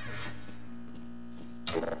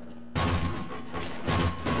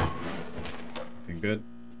 Everything good?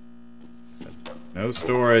 No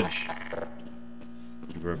storage.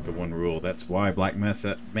 You broke the one rule. That's why Black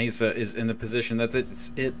Mesa is in the position that's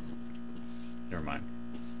it. Never mind.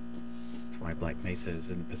 That's why Black Mesa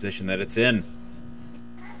is in the position that it's in.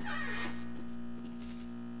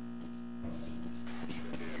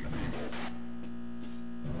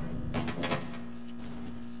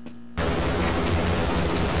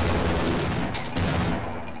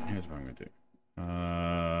 Here's what I'm gonna do.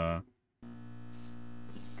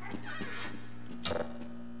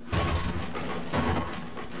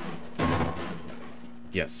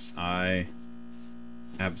 Yes, I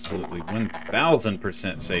absolutely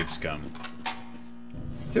 1000% save scum.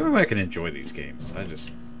 See if I can enjoy these games. I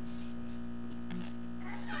just...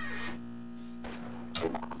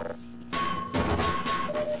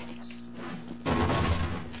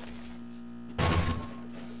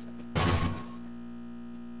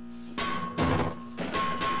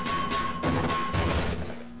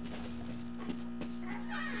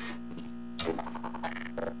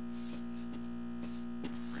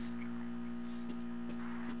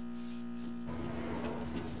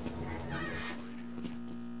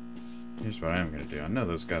 Here's what I'm going to do. I know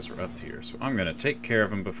those guys are up here, so I'm going to take care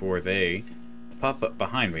of them before they pop up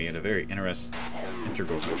behind me at a very interesting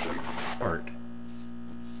integral part.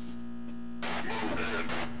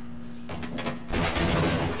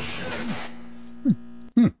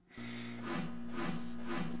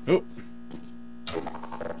 Oh.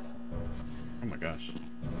 Oh my gosh.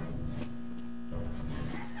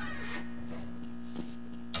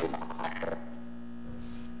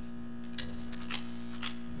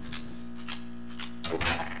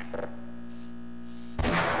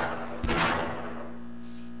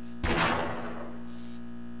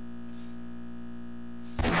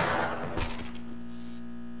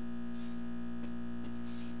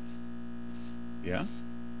 Yeah?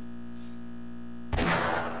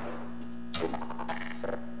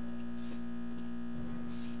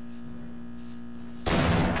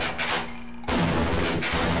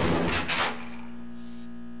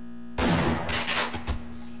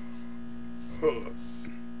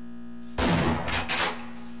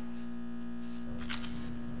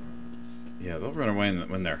 Yeah, they'll run away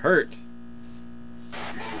when they're hurt.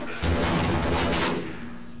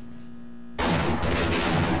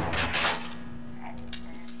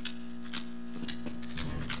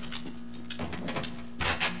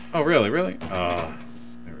 Oh, really? Really? They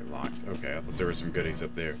were locked. Okay, I thought there were some goodies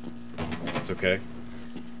up there. It's okay.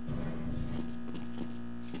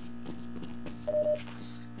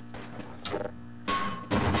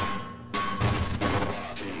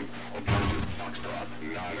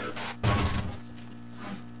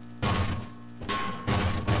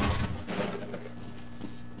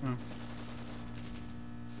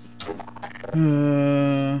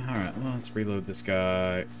 Alright, well, let's reload this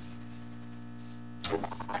guy.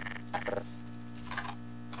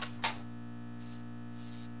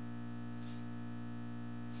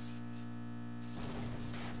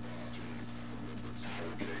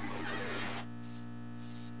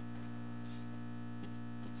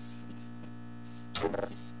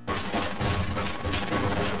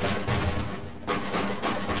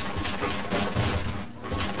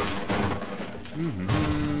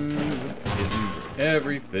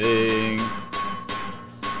 Everything.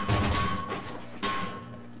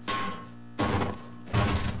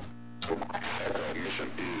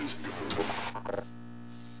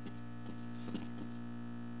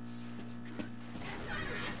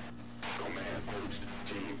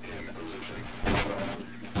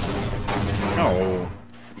 Oh.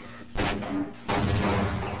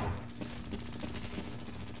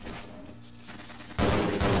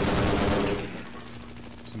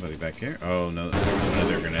 Somebody back here? Oh no,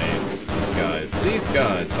 they're grenades. These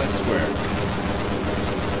guys, I swear.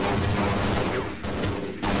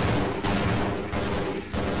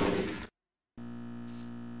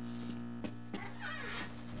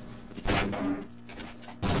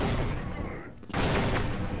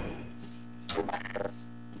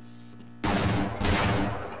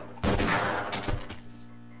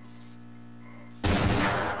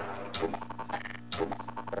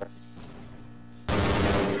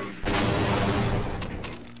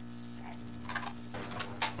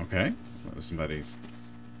 Okay, that was somebody's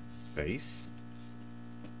face.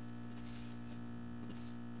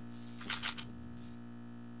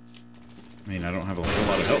 mean, I don't have a whole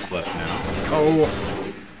lot of health left now. Oh!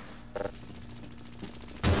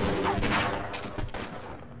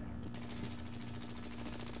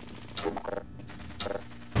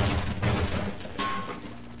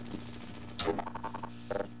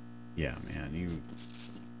 Yeah, man, you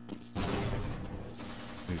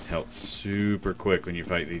lose health super quick when you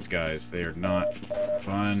fight these guys. They are not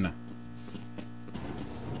fun.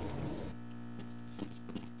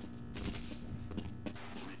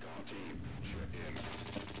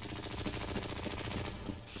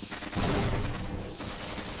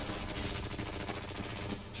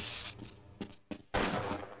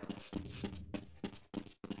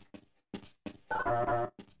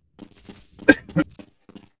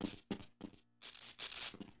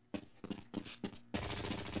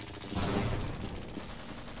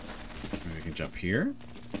 Maybe we can jump here?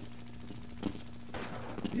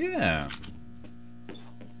 Yeah.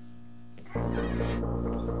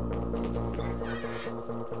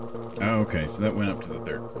 Oh, okay, so that went up to the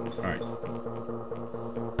third floor. Alright.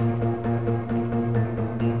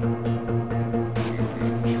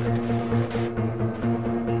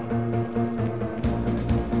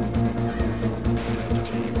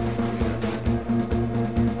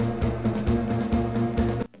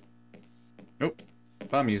 Nope.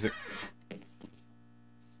 Bomb music.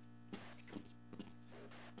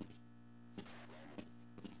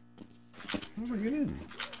 How do I get in?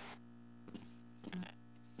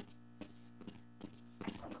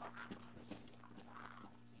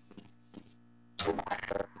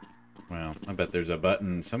 Well, I bet there's a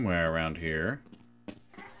button somewhere around here.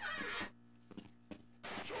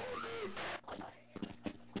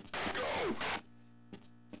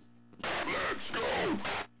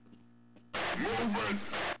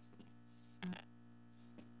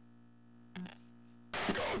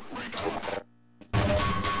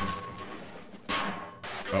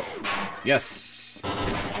 Oh, yes!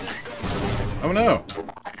 Oh no!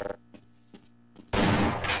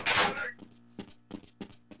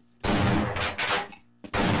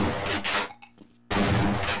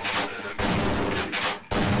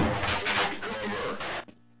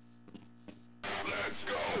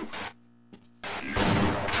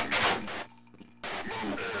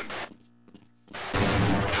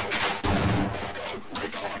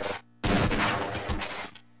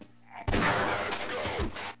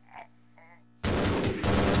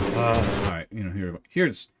 Alright, you know,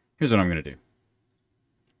 here's what I'm gonna do.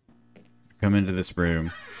 Come into this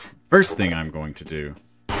room. First thing I'm going to do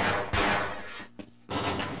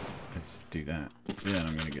is do that. Then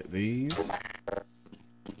I'm gonna get these.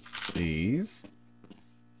 These.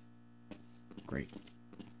 Great.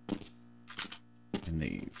 And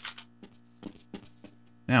these.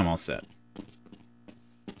 Now I'm all set.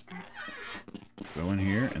 Go in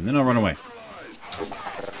here, and then I'll run away.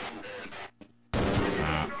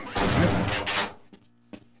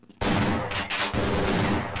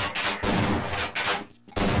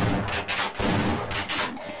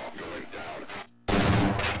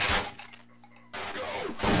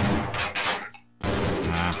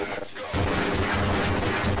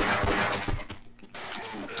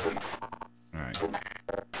 Alright.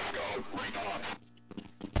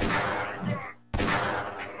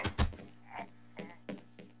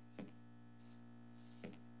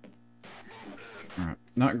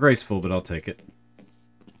 Not graceful, but I'll take it.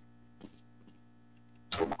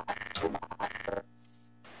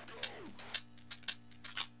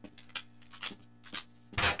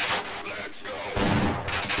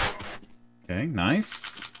 Okay,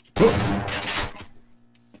 nice. Whoa.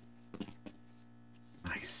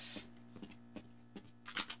 Nice.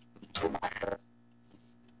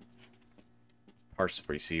 Parse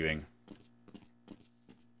receiving.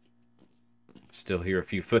 Still hear a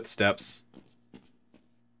few footsteps.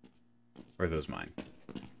 Or are those mine?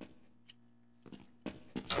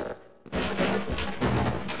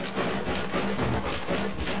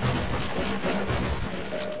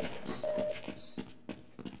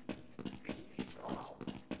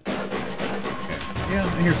 Yeah,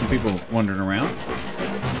 I hear some people wandering around.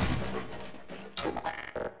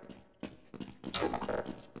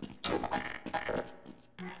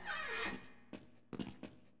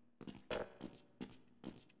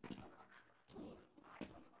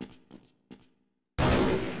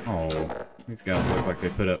 Oh, these guys look like they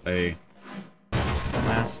put up a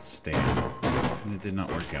last stand, and it did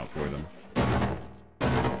not work out for them.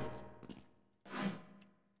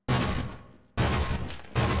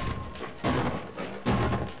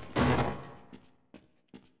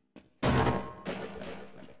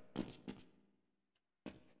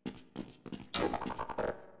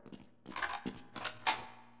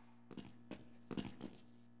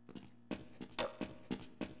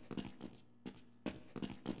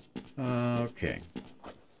 Okay.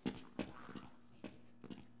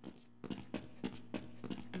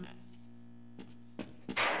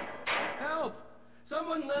 Help!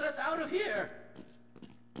 Someone let us out of here!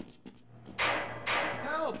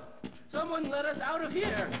 Help! Someone let us out of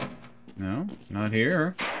here! No, not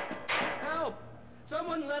here. Help!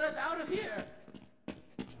 Someone let us out of here!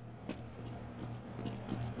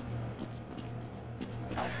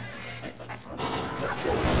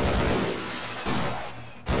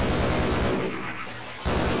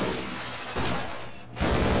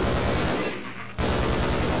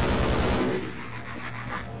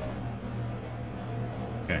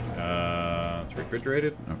 Okay, it's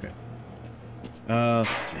refrigerated? Okay. Let's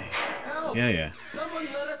see. Help! Yeah. Someone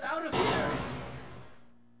let us out of here!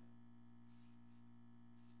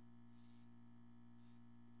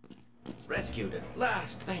 Rescued at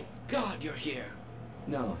last! Thank God you're here!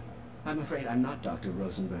 No, I'm afraid I'm not Dr.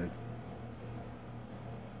 Rosenberg.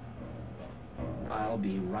 I'll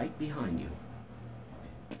be right behind you.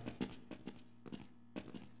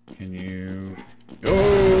 Can you...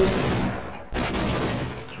 Oh!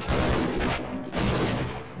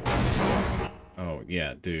 Oh,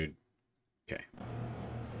 yeah, dude. Okay.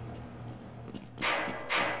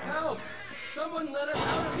 Help! Someone let us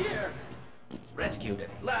out of here! Rescued at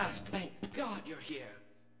last! Thank God you're here!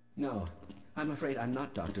 No, I'm afraid I'm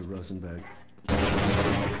not Dr. Rosenberg.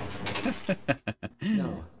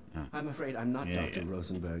 No, I'm afraid I'm not Dr.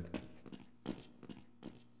 Rosenberg.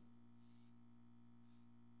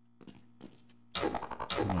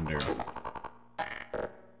 I wonder...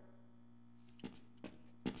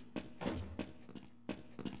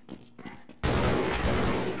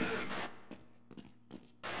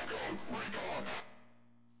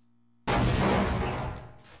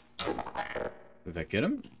 Did that get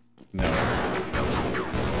him? No. Of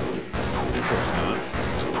course not.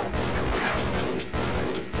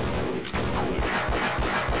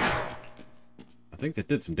 I think that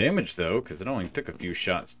did some damage, though, because it only took a few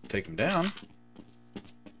shots to take him down.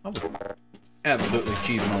 I'll absolutely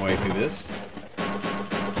cheese my way through this. I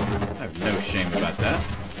have no shame about that.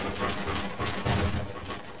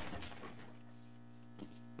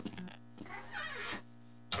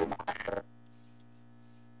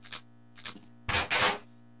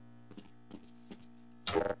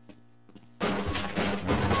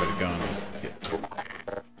 Where's somebody gone?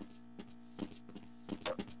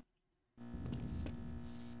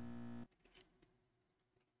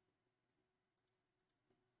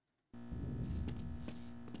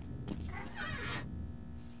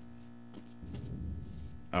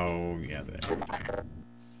 Oh, yeah, there.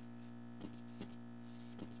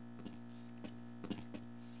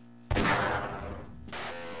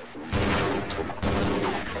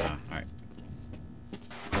 Alright.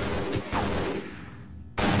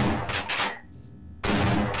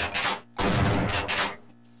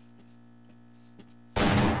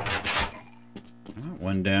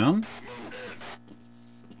 One down.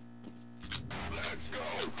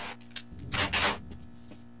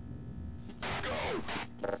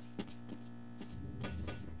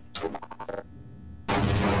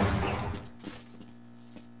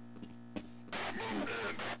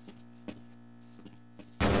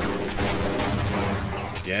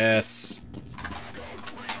 Yes.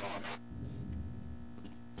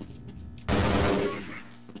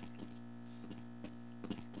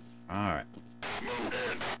 All right.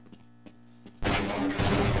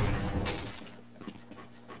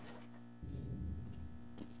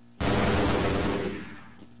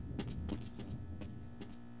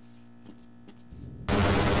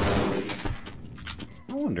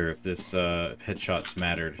 I wonder if this if headshots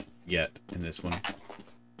mattered yet in this one.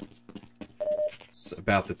 It's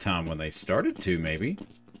about the time when they started to, maybe.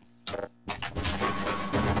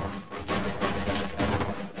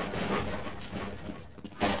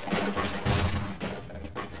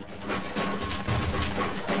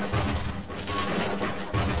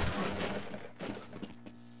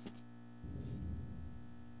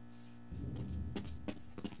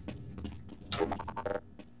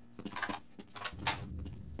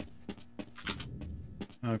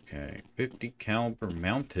 Okay, 50 caliber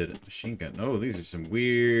mounted machine gun. Oh, these are some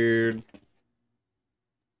weird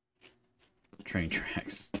train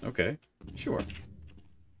tracks. Okay, sure.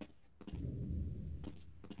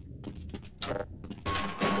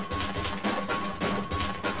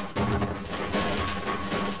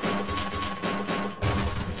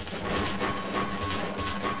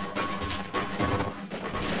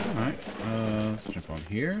 Alright, let's jump on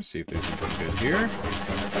here, see if there's anything good here.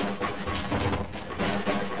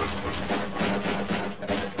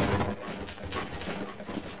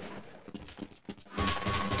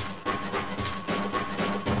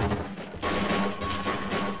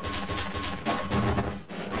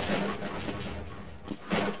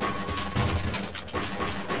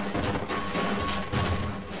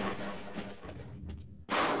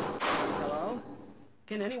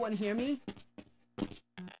 Can anyone hear me?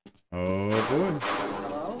 Oh boy.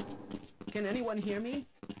 Hello? Can anyone hear me?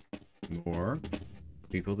 More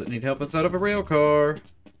people that need help inside of a rail car.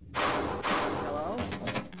 Hello?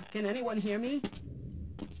 Can anyone hear me?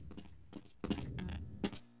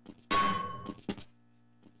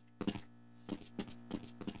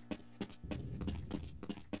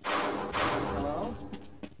 Hello?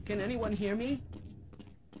 Can anyone hear me?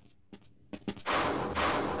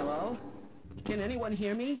 Hello? Can anyone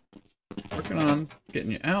hear me? Working on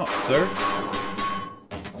getting you out, sir.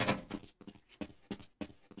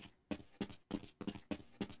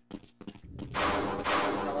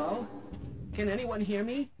 Hello? Can anyone hear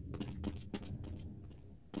me?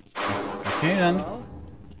 I can. Hello?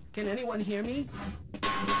 Can anyone hear me?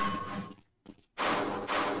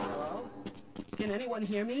 Hello? Can anyone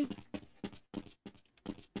hear me?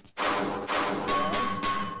 Hello?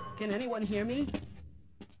 Can anyone hear me?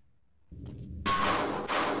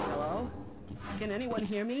 Hello? Can anyone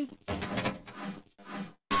hear me?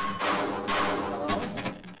 Hello?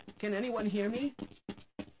 Can anyone hear me?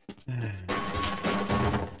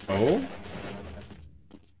 Oh?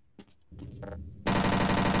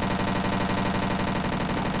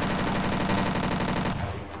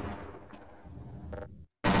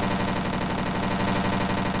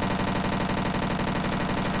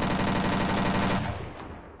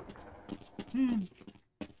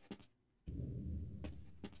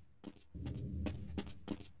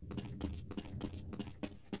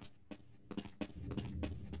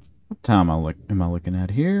 What time am I looking at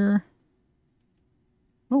here?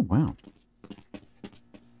 Oh wow.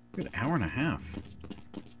 Good hour and a half.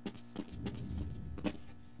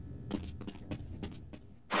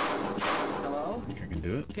 Hello? I think I can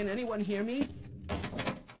do it. Can anyone hear me?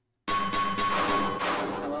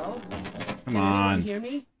 Hello? Come Can anyone on. hear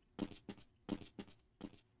me?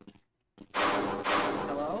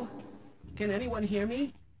 Hello? Can anyone hear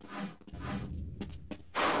me?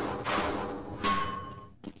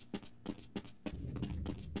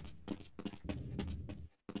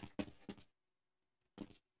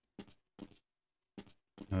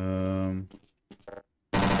 Um.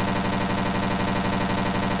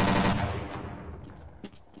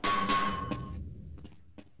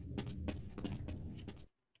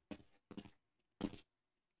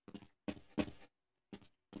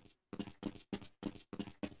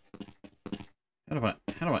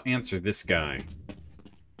 How do I answer this guy?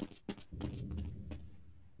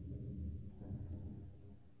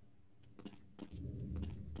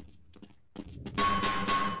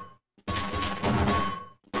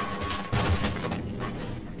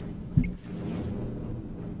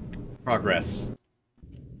 Progress.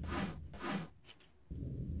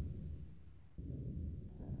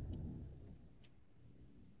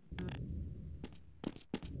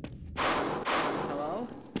 Hello?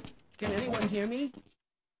 Can anyone hear me?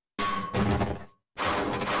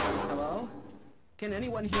 Hello? Can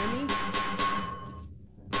anyone hear me?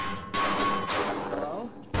 Hello?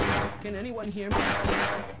 Can anyone hear me?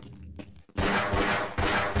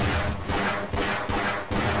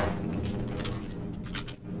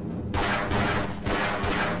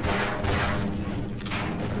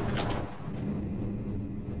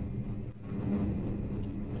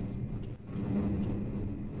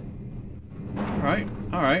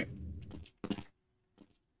 All right.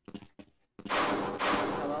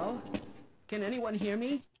 Hello? Can anyone hear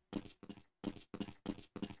me?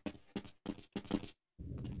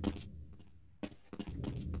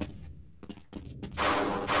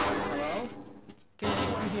 Hello? Can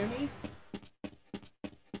anyone hear me?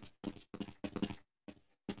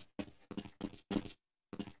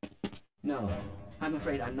 No, I'm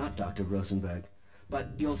afraid I'm not Dr. Rosenberg. But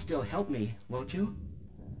you'll still help me, won't you?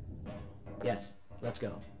 Yes, let's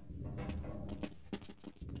go.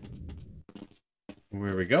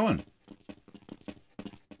 Where are we going?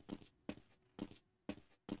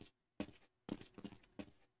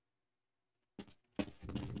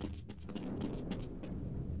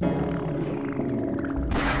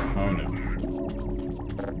 Oh no.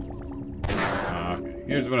 Okay,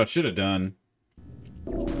 here's what I should have done.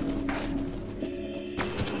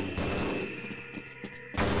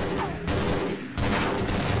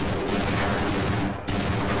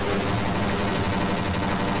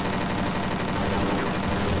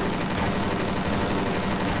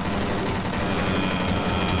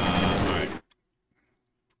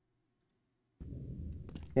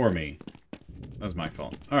 Poor me. That was my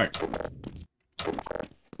fault. Alright.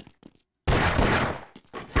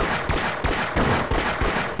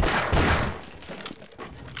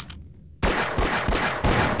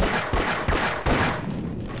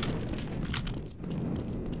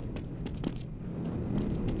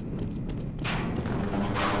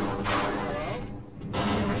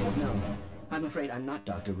 I'm afraid I'm not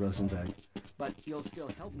Dr. Rosenberg, but you'll still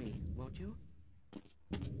help me, won't you?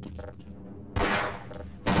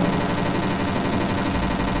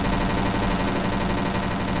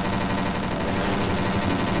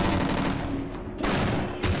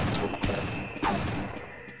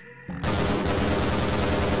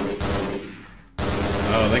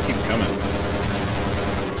 Oh, they keep coming.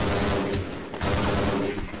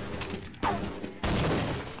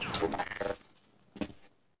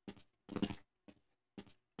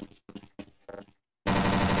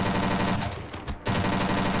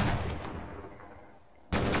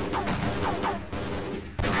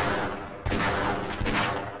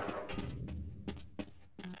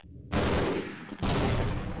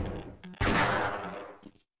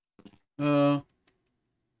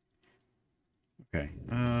 Okay,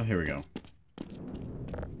 here we go.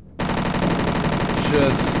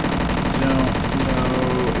 Just don't know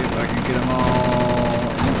if I can get them all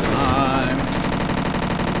in time.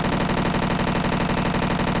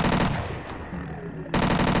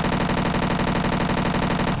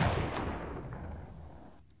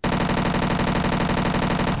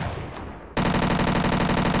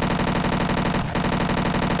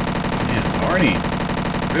 Man, Arnie,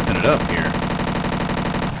 ripping it up here.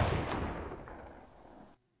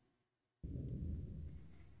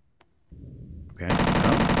 Okay,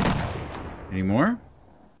 no. Any more?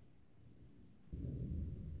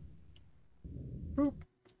 Boop.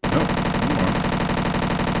 Nope, no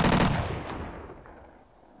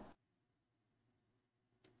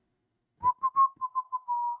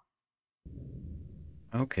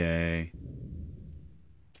more. Okay.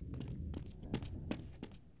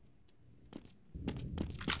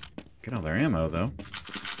 Get all their ammo, though.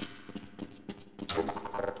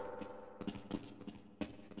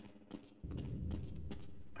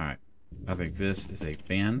 Alright. I think this is a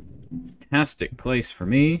fantastic place for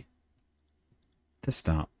me to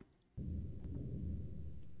stop.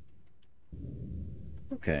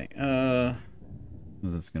 Okay,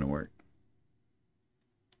 how's this gonna work?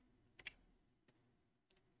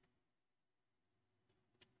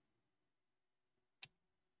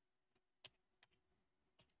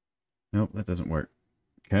 Nope, that doesn't work.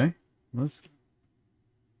 Okay, let's come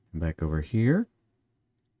back over here.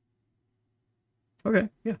 Okay,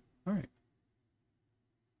 yeah, alright.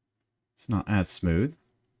 It's not as smooth.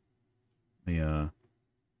 Let me,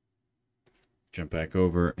 jump back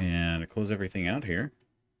over and close everything out here.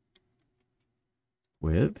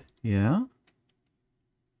 With, yeah.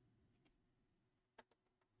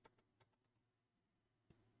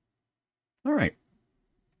 Alright.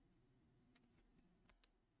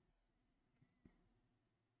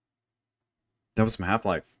 That was some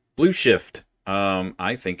Half-Life. Blue Shift.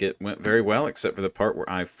 I think it went very well, except for the part where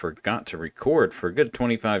I forgot to record for a good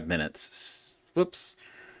 25 minutes. Whoops.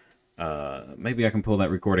 Maybe I can pull that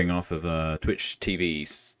recording off of Twitch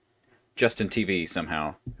TV, Justin TV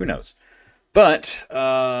somehow. Who knows? But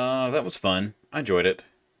that was fun. I enjoyed it.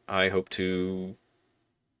 I hope to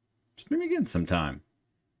stream again sometime.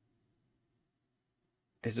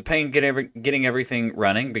 It's a pain getting everything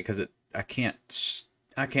running because I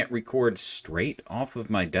can't record straight off of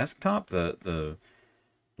my desktop. The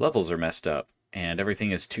levels are messed up and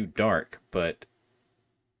everything is too dark, but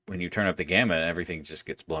when you turn up the gamma, everything just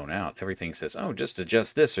gets blown out. Everything says, oh, just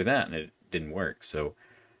adjust this or that, and it didn't work. So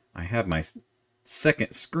I have my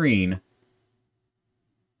second screen.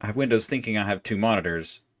 I have Windows thinking I have two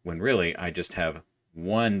monitors, when really I just have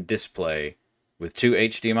one display with two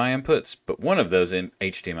HDMI inputs, but one of those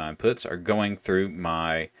HDMI inputs are going through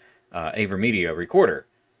my AverMedia recorder.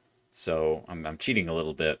 So I'm cheating a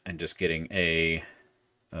little bit and just getting a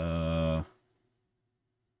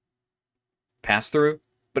pass-through,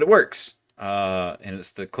 but it works. And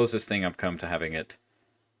it's the closest thing I've come to having it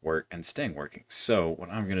work and staying working. So what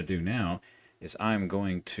I'm going to do now is I'm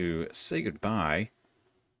going to say goodbye,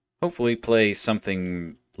 hopefully play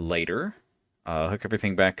something later, hook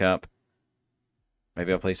everything back up.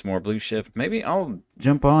 Maybe I'll play some more Blue Shift. Maybe I'll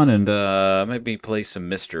jump on and maybe play some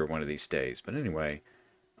Mister one of these days. But anyway,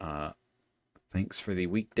 thanks for the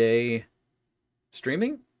weekday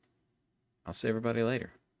streaming. I'll see everybody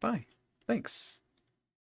later. Bye. Thanks.